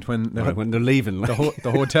very end when Right, when they're leaving.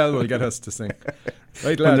 the hotel will get us to sing.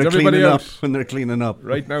 Right, when lads, they're everybody cleaning out. up. When they're cleaning up.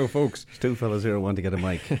 Right now, folks. There's two fellas here who want to get a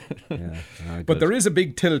mic. Yeah. But there is a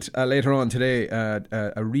big tilt later on today.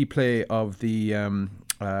 A replay of the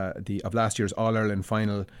of last year's All Ireland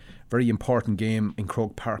final. Very important game in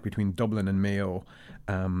Croke Park between Dublin and Mayo.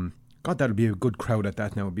 God, that'll be a good crowd at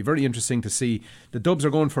that now. It'll be very interesting to see. The Dubs are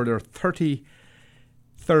going for their 33rd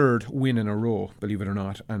win in a row, believe it or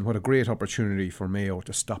not. And what a great opportunity for Mayo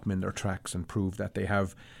to stop them in their tracks and prove that they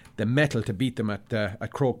have the mettle to beat them at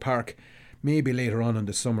Croke Park. Maybe later on in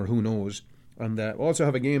the summer, who knows. And also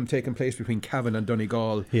have a game taking place between Cavan and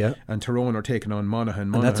Donegal. Yeah. And Tyrone are taking on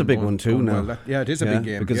Monaghan. And that's a big going- one too going now. well. It is a big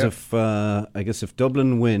game. Because yeah. if I guess if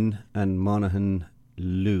Dublin win and Monaghan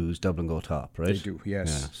lose, Dublin go top, right? They do,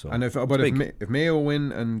 yes. Yeah, so and if Mayo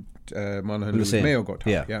win and Monaghan the lose, same. Mayo go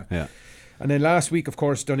top. Yeah. And then last week, of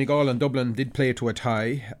course, Donegal and Dublin did play to a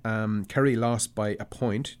tie. Kerry lost by a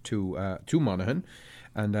point to Monaghan.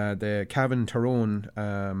 And the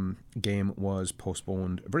Cavan-Tyrone game was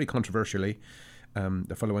postponed very controversially.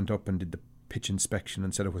 The fellow went up and did the pitch inspection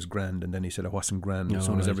and said it was grand, and then he said it wasn't grand as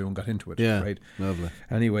soon as everyone got into it. Yeah, right? lovely.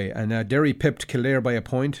 Anyway, and Derry pipped Kildare by a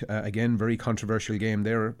point. Again, very controversial game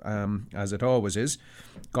there, as it always is.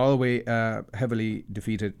 Galway heavily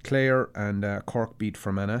defeated Clare, and Cork beat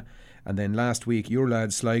Fermanagh. And then last week, your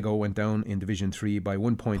lads Sligo went down in Division 3 by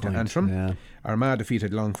 1 point to Antrim. Yeah. Armagh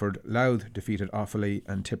defeated Longford, Louth defeated Offaly,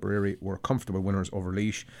 and Tipperary were comfortable winners over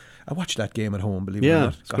Laois. I watched that game at home, believe it or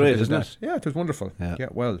not. It's great, isn't it? Yeah, it was wonderful. Yeah.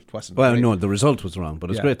 Well, it wasn't. Well, great. no, the result was wrong, but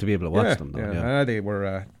it's great to be able to watch them. Though, yeah. They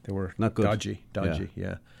were Not good. dodgy.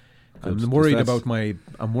 Yeah. Good, I'm worried 'cause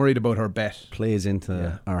I'm worried about our bet. plays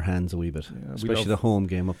into our hands a wee bit, we especially love- the home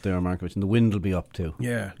game up there, Markovich, and the wind will be up too.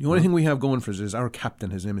 Yeah. The only thing we have going for us is our captain,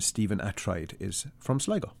 his name is Stephen Attride, is from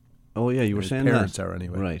Sligo. Oh yeah, you were His saying parents that. are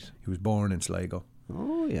anyway. Right. He was born in Sligo,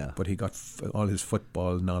 Oh yeah. but he got all his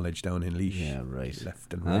football knowledge down in Laois. Yeah, right.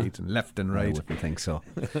 Left and Huh? right and left and I right. wouldn't think so.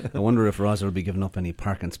 I wonder if Ross will be giving up any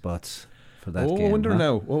parking spots for that game. I wonder huh?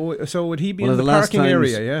 now. Oh, so would he be One in of the the last parking times,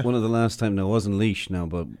 area? Yeah. One of the last time, now it wasn't Laois now,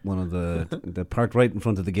 but one of the parked right in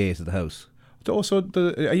front of the gate of the house. Also,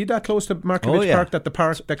 are you that close to Markovich Oh, yeah. Park that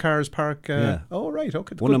the cars park? Yeah. Oh, right.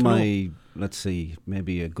 Okay. One good of to know. my, let's see,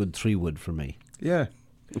 maybe a good 3 wood for me. Yeah.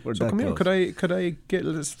 We're So that come here. close. Could I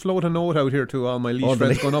let's float a note out here to all my Laois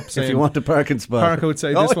friends going up saying if you want a parking spot, park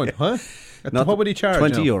outside this one, huh? Not What would he charge? €20.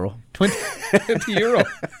 now? 20 euro.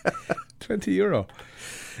 20 euro.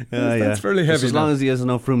 That's fairly heavy. As now. long as he has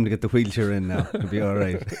enough room to get the wheelchair in now, it'll be all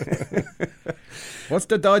right. What's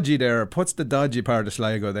the dodgy there? What's the dodgy part of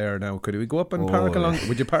Sligo there now? Could we go up and park along?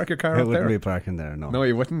 Would you park your car I up wouldn't there? be parking there, no. No,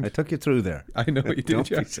 you wouldn't. I took you through there. I know you did. Don't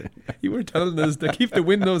Yeah. be saying You were telling us to keep the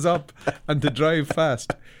windows up and to drive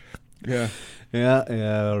fast. Yeah.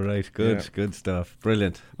 Yeah, all right. Good, Yeah. good stuff.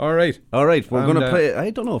 Brilliant. All right. All right, we're And, going to play.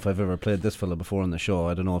 I don't know if I've ever played this fella before on the show.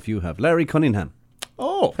 I don't know if you have. Larry Cunningham.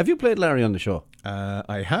 Oh, Have you played Larry on the show?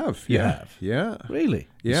 I have. You Yeah. have? Yeah. Really?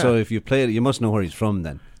 Yeah. So if you played it, you must know where he's from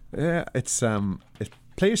then. Yeah. It's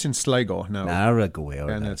placed in Sligo now, Nara go away.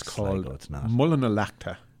 and it's called It's not.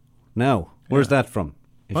 Mullinalacta. Now, where's Yeah. that from?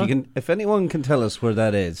 If Huh? you can, if anyone can tell us where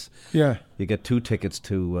that is, Yeah. you get 2 tickets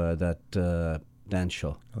to that dance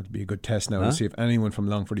show. That would be a good test now Huh? to see if anyone from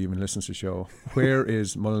Longford even listens to the show. Where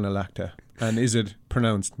is Mullinalacta? And is it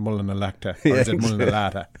pronounced Mullinalacta or is it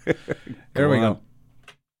Mullinalata? Here we on. go.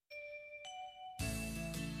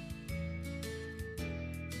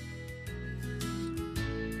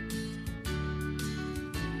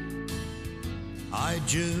 I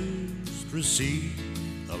just received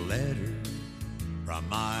a letter from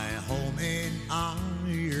my home in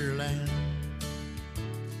Ireland.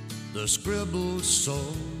 The scribble so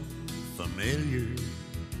familiar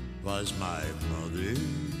was my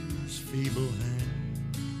mother's feeble hand.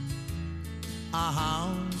 A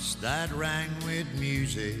house that rang with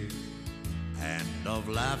music and of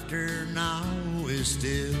laughter now is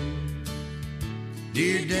still.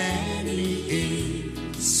 Dear Daddy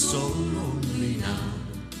is so lonely now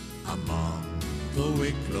among the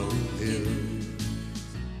Wicklow Hills.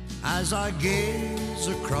 As I gaze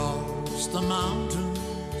across the mountains,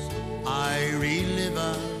 I relive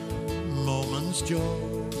a moment's joy.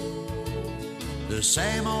 The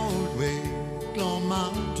same old Wicklow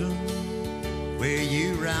mountain where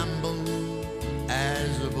you rambled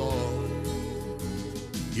as a boy.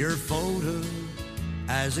 Your photo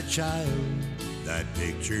as a child that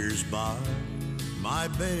pictures by my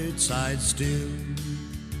bedside still.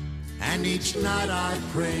 And each night I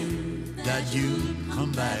pray that you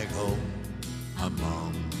come back home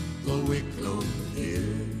among the Wicklow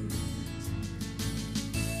hills.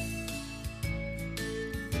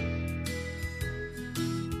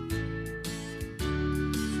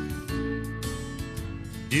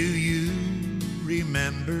 Do you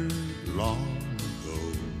remember long ago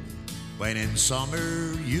when in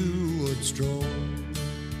summer you would stroll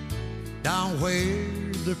down where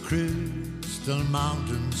the crystal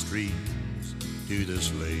mountain streams to the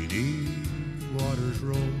slaty waters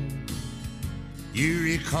roll? You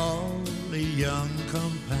recall a young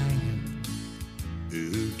companion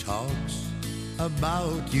who talks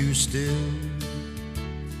about you still,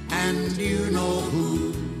 and you know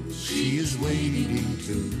who she is waiting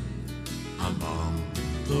to among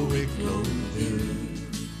the Wicklow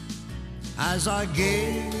hills. As I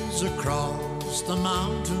gaze across the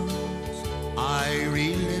mountains, I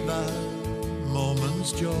relive a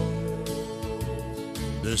moment's joy.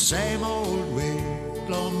 The same old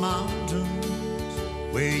Wicklow mountains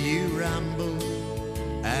where you rambled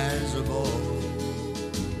as a boy.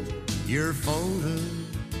 Your photo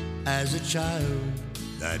as a child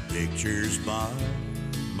that pictures by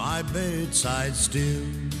my bedside still.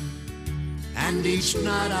 And each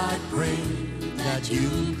night I pray that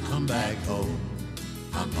you come back home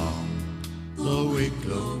among the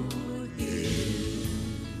Wicklow hills.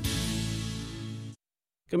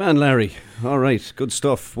 Come on, Larry. All right, good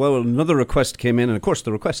stuff. Well, another request came in, and of course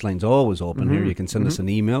the request line's always open here. You can send us an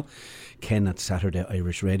email, Ken at Saturday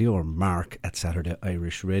Irish Radio or Mark at Saturday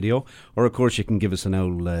Irish Radio. Or of course you can give us an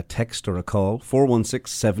old text or a call,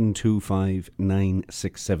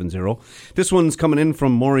 416-725-9670. This one's coming in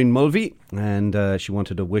from Maureen Mulvey, and she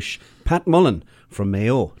wanted to wish Pat Mullen from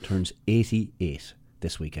Mayo turns 88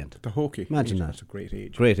 this weekend. The hokey. Imagine that. That's a great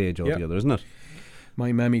age. Great age altogether, isn't it?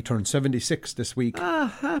 My mammy turned 76 this week.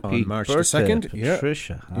 Happy on March birthday, the 2nd.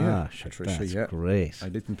 Patricia. Yeah, Patricia, that's great. I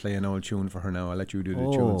didn't play an old tune for her now. I'll let you do the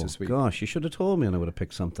tunes this week. Gosh, you should have told me and I would have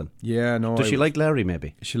picked something. Yeah, no. Does she like Larry,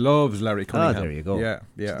 maybe? She loves Larry Cunningham. There you go. Yeah.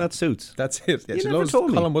 So that suits. That's it. Yeah, You she never loves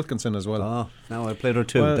told me. Colin Wilkinson as well. Oh, now I played her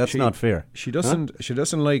too. Well, That's not fair. She doesn't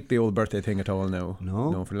like the old birthday thing at all now.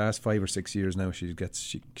 No? For the last 5 or 6 years now, she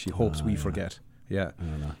hopes we forget. Yeah.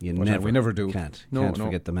 No. We never do. Can't No,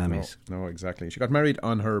 forget the mammies. No, exactly. She got married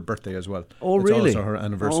on her birthday as well. Oh, it's really? also her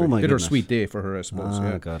anniversary. Oh, my Did goodness. her sweet day for her, I suppose. Oh,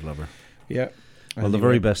 yeah. God love her. Yeah. Well, the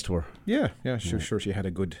very best to her. Yeah. Sure. She had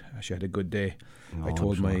a good day. Oh, I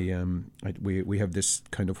told I'm my we have this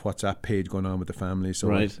kind of WhatsApp page going on with the family, so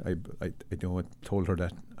Right. I told her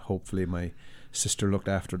that hopefully my sister looked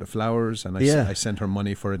after the flowers, and I sent her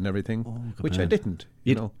money for it and everything, which I didn't.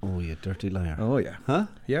 You know. Oh, you dirty liar. Oh yeah. Huh?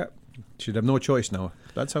 Yeah. She'd have no choice now.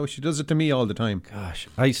 That's how she does it to me all the time. Gosh,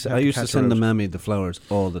 I used to catch her send the out. mammy the flowers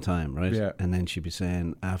all the time, right? Yeah. And then she'd be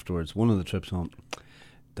saying afterwards, one of the trips home,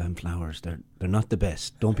 damn flowers, they're not the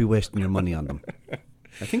best. Don't be wasting your money on them.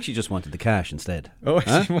 I think she just wanted the cash instead. Oh,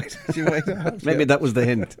 Huh? she might have. Maybe that was the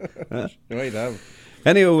hint. She might have.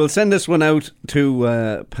 Anyway, we'll send this one out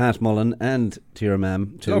to Pat Mullen and to your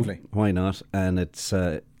mam too. Lovely. Why not? And it's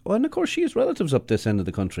and of course she has relatives up this end of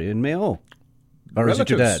the country in Mayo. Or is it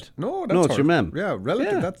your dad? Relatives. No, it's her. your mam. Yeah,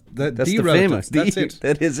 relative. Yeah. That's the relative. famous. That's it.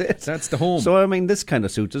 That is it. That's the home. So I mean, this kind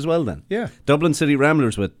of suits as well then. Yeah. Dublin City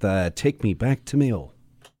Ramblers with "Take Me Back to Mayo."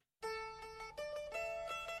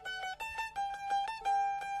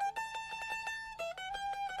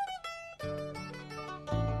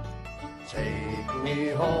 Take me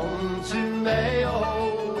home to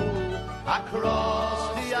Mayo,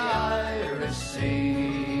 across the Irish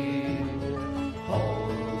Sea,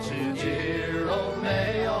 home to dear old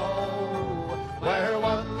Mayo, where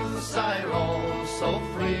once I roamed so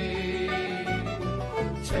free.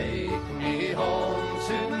 Take me home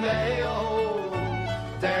to Mayo,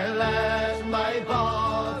 there let my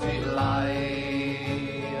body lie,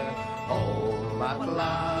 home at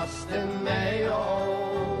last in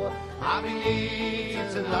Mayo,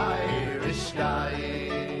 beneath an Irish sky.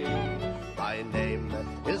 My name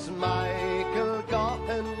is Michael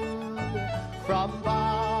Goffin, from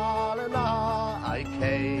Ballina I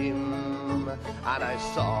came, and I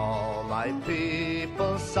saw my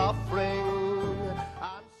people suffering,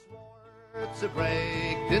 and swore to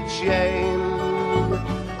break the chain.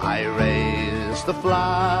 I raised the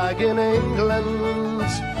flag in England,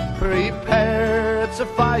 prepared to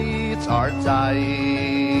fight or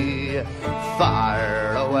die,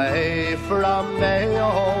 far away from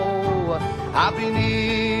Mayo,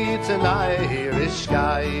 beneath an Irish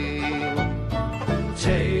sky.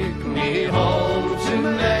 Take me home to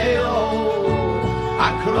Mayo,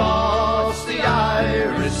 across the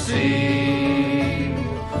Irish Sea,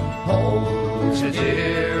 home to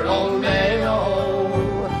dear old Mayo,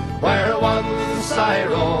 where once I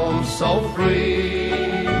roamed so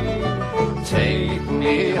free. Take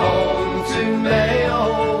me home to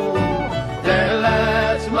Mayo, there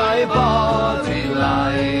let my body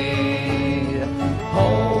lie.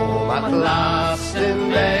 Home at last in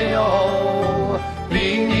Mayo,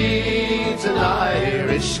 beneath an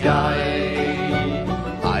Irish sky.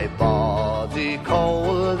 I body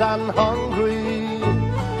cold and hungry,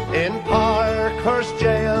 in Parkhurst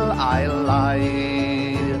jail I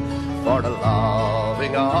lie. For the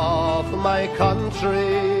loving of my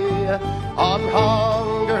country, on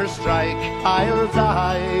hunger strike I'll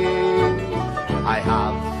die. I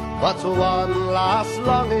have but one last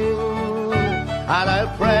longing, and I'll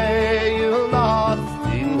pray you'll not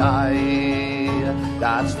deny.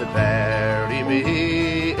 That's to bury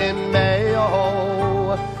me in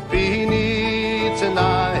Mayo, beneath an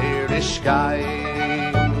Irish sky.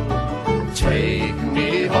 Take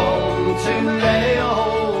me home to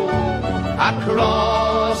Mayo,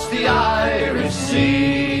 across the Irish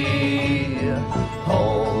Sea.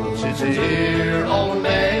 Home to dear old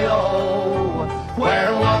Mayo,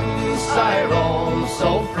 where once I roamed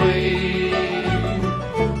so free.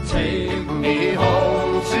 Take me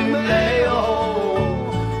home to Mayo,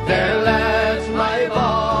 there let my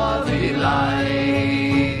body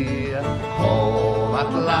lie. Home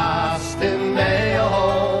at last in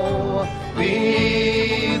Mayo,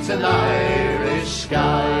 beneath an Irish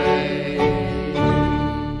sky.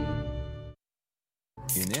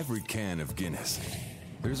 In every can of Guinness,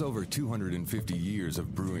 there's over 250 years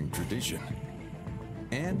of brewing tradition.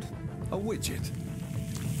 And a widget.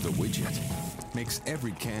 The widget makes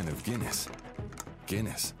every can of Guinness,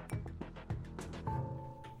 Guinness.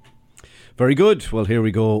 Very good. Well, here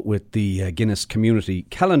we go with the Guinness community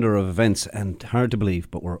calendar of events, and hard to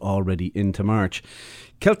believe, but we're already into March.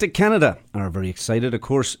 Celtic Canada are very excited. Of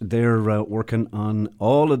course, they're working on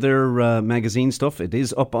all of their magazine stuff. It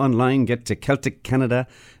is up online. Get to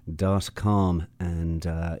CelticCanada.com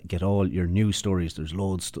and get all your news stories. There's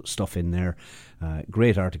loads of stuff in there.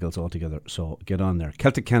 Great articles altogether. So get on there.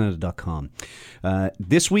 CelticCanada.com.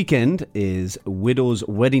 This weekend is Widow's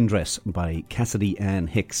Wedding Dress by Cassidy Ann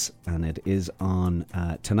Hicks, and it is on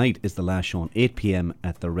tonight is the last show on 8 p.m.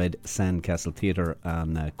 at the Red Sandcastle Theatre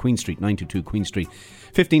on Queen Street, 922 Queen Street.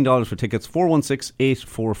 $15 for tickets,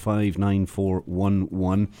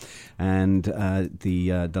 416-845-9411. And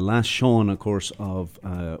the last showing, of course, of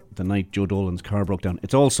the night Joe Dolan's car broke down.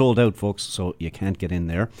 It's all sold out, folks, so you can't get in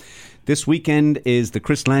there. This weekend is the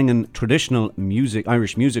Chris Langan Traditional Music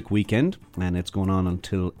Irish Music Weekend, and it's going on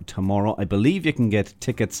until tomorrow. I believe you can get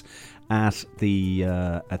tickets at the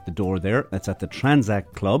door there. That's at the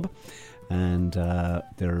Transact Club. And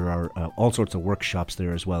there are all sorts of workshops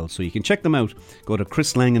there as well. So you can check them out. Go to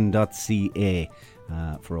chrislangan.ca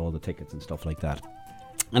for all the tickets and stuff like that.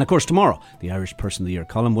 And of course, tomorrow, the Irish Person of the Year,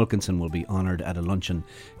 Colin Wilkinson, will be honoured at a luncheon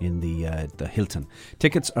in the Hilton.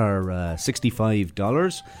 Tickets are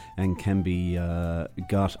 $65 and can be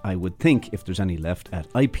got, I would think, if there's any left, at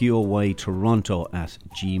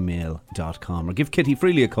ipoytoronto@gmail.com. Or give Kitty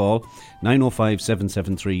Freely a call,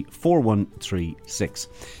 905-773-4136.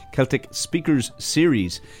 Celtic Speakers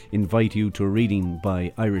Series invite you to a reading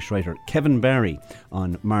by Irish writer Kevin Barry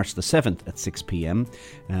on March the 7th at 6 p.m.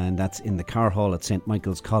 and that's in the Car Hall at St.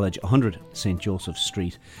 Michael's College, 100 St. Joseph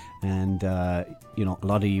Street. And, a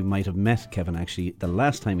lot of you might have met Kevin actually the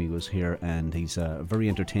last time he was here, and he's a very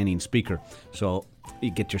entertaining speaker. So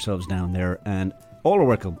you get yourselves down there, and all are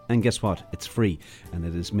welcome. And guess what? It's free, and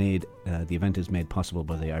it is made. The event is made possible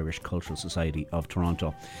by the Irish Cultural Society of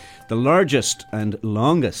Toronto. The largest and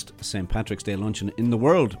longest St. Patrick's Day luncheon in the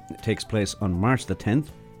world takes place on March the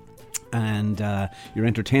 10th. And your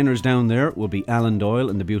entertainers down there will be Alan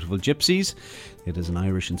Doyle and the Beautiful Gypsies. It is an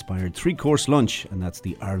Irish-inspired 3-course lunch, and that's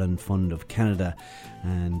the Ireland Fund of Canada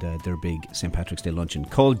and their big St. Patrick's Day luncheon.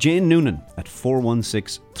 Call Jane Noonan at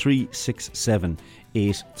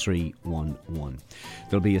 416-367-8311.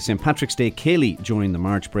 There'll be a St. Patrick's Day Ceilidh during the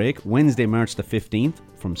March break, Wednesday, March the 15th,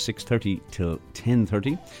 from 6:30 till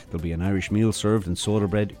 10:30. There'll be an Irish meal served and soda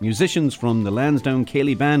bread. Musicians from the Lansdowne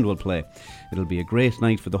Ceilidh Band will play. It'll be a great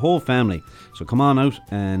night for the whole family. So come on out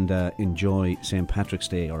and enjoy St. Patrick's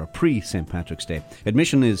Day, or a pre-St. Patrick's Day.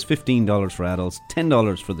 Admission is $15 for adults,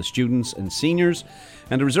 $10 for the students and seniors.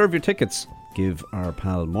 And to reserve your tickets, give our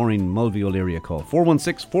pal Maureen Mulvey O'Leary a call,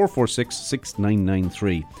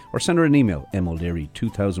 416-446-6993, or send her an email,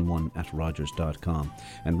 moleary2001@rogers.com.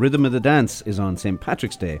 And Rhythm of the Dance is on St.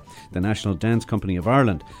 Patrick's Day. The National Dance Company of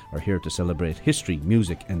Ireland are here to celebrate history,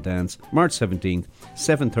 music and dance. March 17th,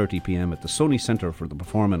 7:30 p.m. at the Sony Centre for the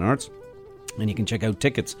Performing Arts. And you can check out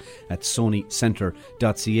tickets at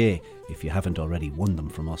sonycentre.ca if you haven't already won them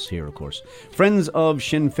from us here, of course. Friends of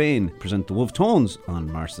Sinn Féin present the Wolf Tones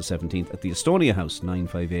on March the 17th at the Estonia House,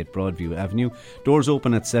 958 Broadview Avenue. Doors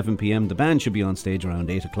open at 7 p.m. The band should be on stage around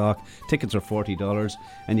 8 o'clock. Tickets are $40,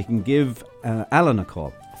 and you can give Alan a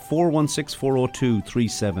call,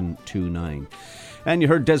 416-402-3729. And you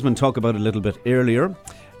heard Desmond talk about it a little bit earlier.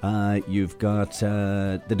 You've got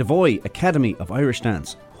the Devoy Academy of Irish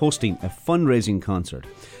Dance hosting a fundraising concert,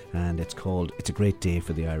 and it's called It's a Great Day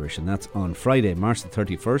for the Irish, and that's on Friday, March the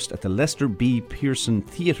 31st at the Lester B. Pearson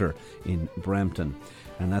Theatre in Brampton,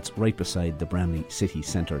 and that's right beside the Bramley City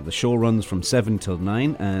Centre. The show runs from 7 till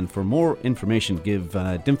 9, and for more information give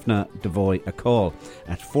Dimphna Devoy a call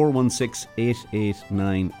at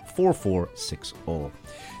 416-889-4460.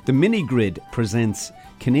 The Mini Grid presents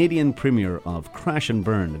Canadian premiere of Crash and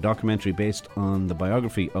Burn, a documentary based on the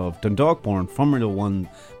biography of Dundalk-born Formula One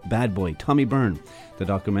bad boy Tommy Byrne. The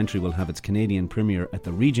documentary will have its Canadian premiere at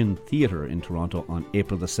the Regent Theatre in Toronto on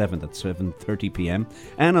April the 7th at 7:30 p.m.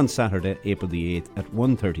 and on Saturday, April the 8th at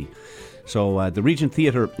 1:30. So the Regent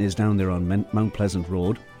Theatre is down there on Mount Pleasant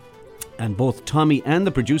Road. And both Tommy and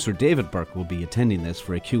the producer David Burke will be attending this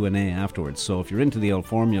for a Q&A afterwards. So if you're into the old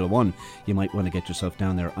Formula One, you might want to get yourself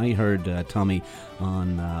down there. I heard Tommy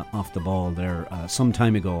on Off the Ball there some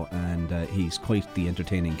time ago, and he's quite the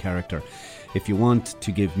entertaining character. If you want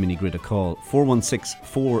to give Minigrid a call,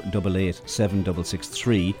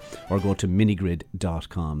 416-488-7663, or go to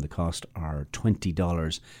minigrid.com. The cost are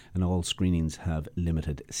 $20, and all screenings have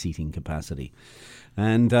limited seating capacity.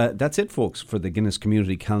 And that's it, folks, for the Guinness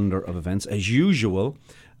Community Calendar of Events. As usual,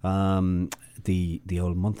 the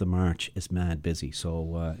old month of March is mad busy,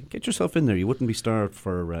 so get yourself in there. You wouldn't be starved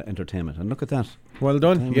for entertainment. And look at that. Well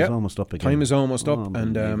done. Time is almost up again. Time is almost up,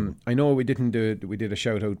 and I know we did a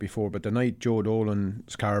shout out before, but the night Joe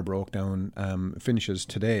Dolan's car broke down finishes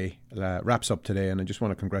today, wraps up today, and I just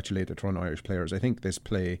want to congratulate the Toronto Irish players. I think this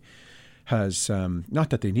play has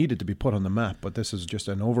not that they needed to be put on the map, but this is just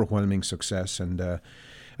an overwhelming success. And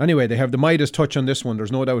anyway, they have the Midas touch on this one.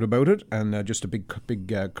 There's no doubt about it, and just a big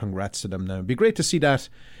congrats to them. Now, it'd be great to see that.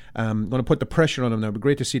 I'm going to put the pressure on them now. It'd be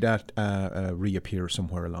great to see that reappear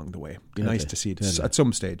somewhere along the way. Be nice to see it at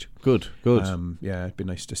some stage. Good. Yeah, it'd be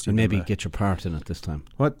nice to see. And maybe them, get your part in it this time.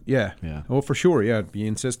 What? Yeah. Oh, for sure. Yeah, I'd be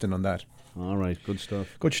insisting on that. All right, good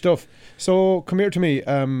stuff. So, come here to me.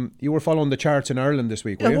 You were following the charts in Ireland this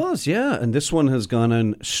week, were you? I was, yeah. And this one has gone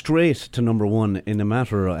on straight to number one in a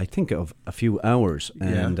matter, I think, of a few hours.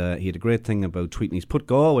 And he had a great thing about tweeting. He's put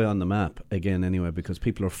Galway on the map again anyway, because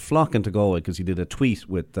people are flocking to Galway, because he did a tweet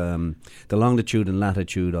with the longitude and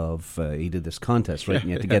latitude of, he did this contest, right? And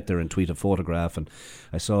you had to get there and tweet a photograph. And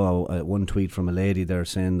I saw one tweet from a lady there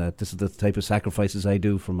saying that this is the type of sacrifices I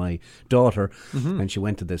do for my daughter. Mm-hmm. And she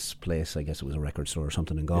went to this place, I guess it was a record store or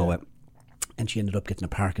something in Galway. Yeah. And she ended up getting a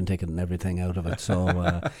parking ticket and everything out of it. So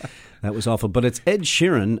that was awful. But it's Ed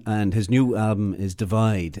Sheeran, and his new album is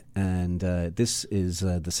Divide. And this is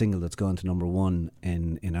the single that's gone to number one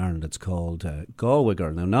in Ireland. It's called Galway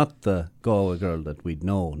Girl. Now, not the Galway Girl that we'd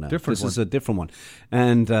know now. This is a different one.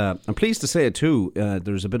 And I'm pleased to say it too.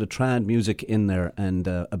 There's a bit of trad music in there, and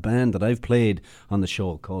a band that I've played on the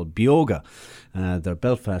show called Bioga. They're a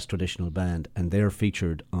Belfast traditional band, and they're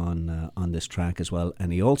featured on this track as well.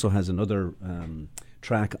 And he also has another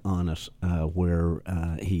track on it where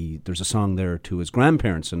there's a song there to his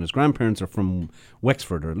grandparents, and his grandparents are from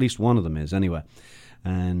Wexford, or at least one of them is anyway.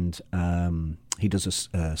 And he does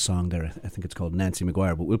a song there, I think it's called Nancy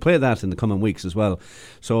Maguire, but we'll play that in the coming weeks as well.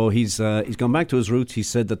 So he's gone back to his roots. He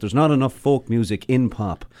said that there's not enough folk music in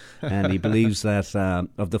pop, and he believes that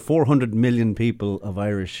of the 400 million people of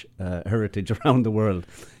Irish heritage around the world,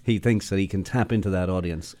 he thinks that he can tap into that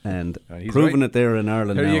audience, and proving it there in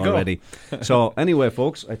Ireland now already. So anyway,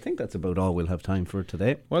 folks, I think that's about all we'll have time for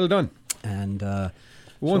today. Well done. And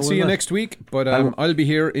we won't see you next week, but I'll be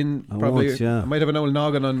here in probably. I might have an old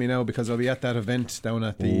noggin on me now, because I'll be at that event down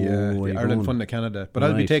at the Ireland Fund of Canada. But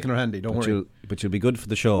I'll be taking her handy, don't worry. But you'll be good for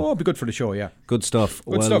the show. Oh, I'll be good for the show, yeah. Good stuff.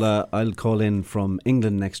 I'll call in from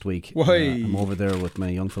England next week. I'm over there with my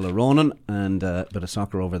young fella Ronan, and a bit of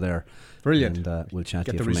soccer over there. Brilliant. And we'll chat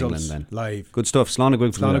to you the from results England then. Live. Good stuff. Slán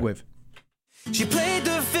Agóibh. Slán Agóibh. She played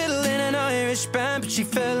the fiddle in an Irish band, but she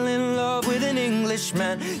fell in love with an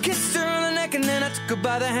Englishman. Kissed her on the neck and then I took her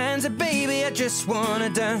by the hands. And baby, I just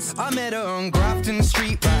wanna dance. I met her on Grafton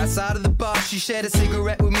Street, right outside of the bar. She shared a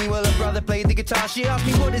cigarette with me while her brother played the guitar. She asked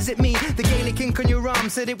me, what does it mean? The Gaelic ink on your arm.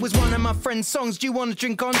 Said it was one of my friend's songs. Do you want to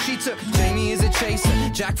drink on? She took Jamie as a chaser,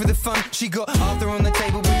 Jack for the fun. She got Arthur on the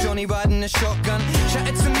table with Johnny riding a shotgun.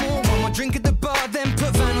 Chatted some more, one more drink at the bar, then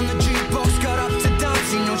put Van on the jukebox. Got up to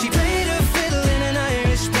dance, you know she played her fiddle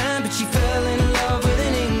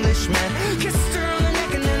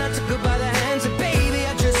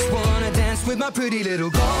pretty little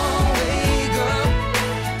Galway girl.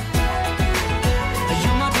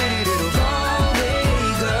 You're my pretty little Galway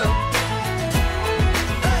girl.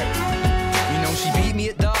 Hey. You know she beat me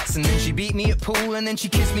at darts and then she beat me at pool, and then she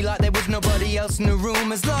kissed me like there was nobody else in the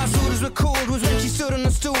room. As last orders were called was when she stood on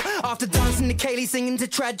the stool after dancing to Kaylee singing to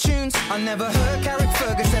trad tunes. I never heard Carrick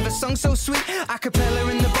Fergus ever sung so sweet. A cappella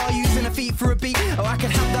in the bar using her feet for a beat. Oh, I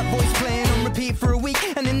could have that voice playing on repeat for a week.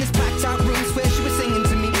 And in this packed out room where she was singing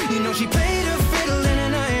to me, you know she played her fiddle in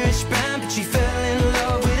an Irish band, but she fell in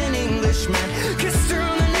love with an Englishman. Kissed her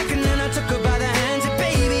on the neck and then I took her by the hands. And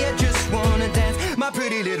baby, I just wanna dance, my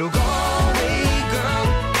pretty little Galway girl.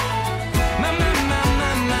 My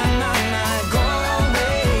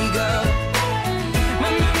Galway girl.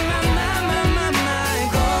 My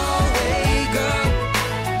Galway girl.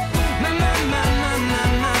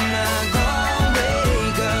 My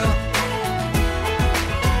Galway girl.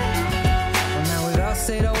 Well, now we'd all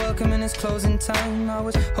said our welcome and it's closing time. I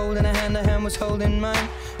was holding her hand was holding mine.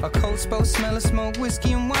 Our coats both smell of smoke,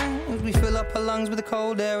 whiskey and wine, as we fill up her lungs with the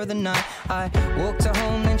cold air of the night. I walked her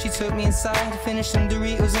home, then she took me inside, finished some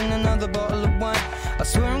Doritos and another bottle of wine. I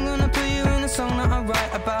swear I'm gonna put you in a song that I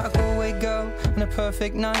write about a Galway girl and a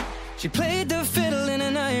perfect night. She played the fiddle in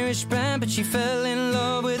an Irish band, but she fell in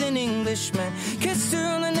love with an Englishman. Kissed her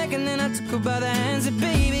on the neck and then I took her by the hands. And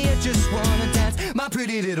baby, I just wanna dance, my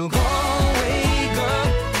pretty little Galway girl.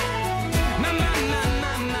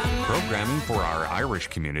 Programming for our Irish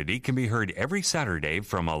community can be heard every Saturday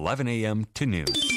from 11 a.m. to noon.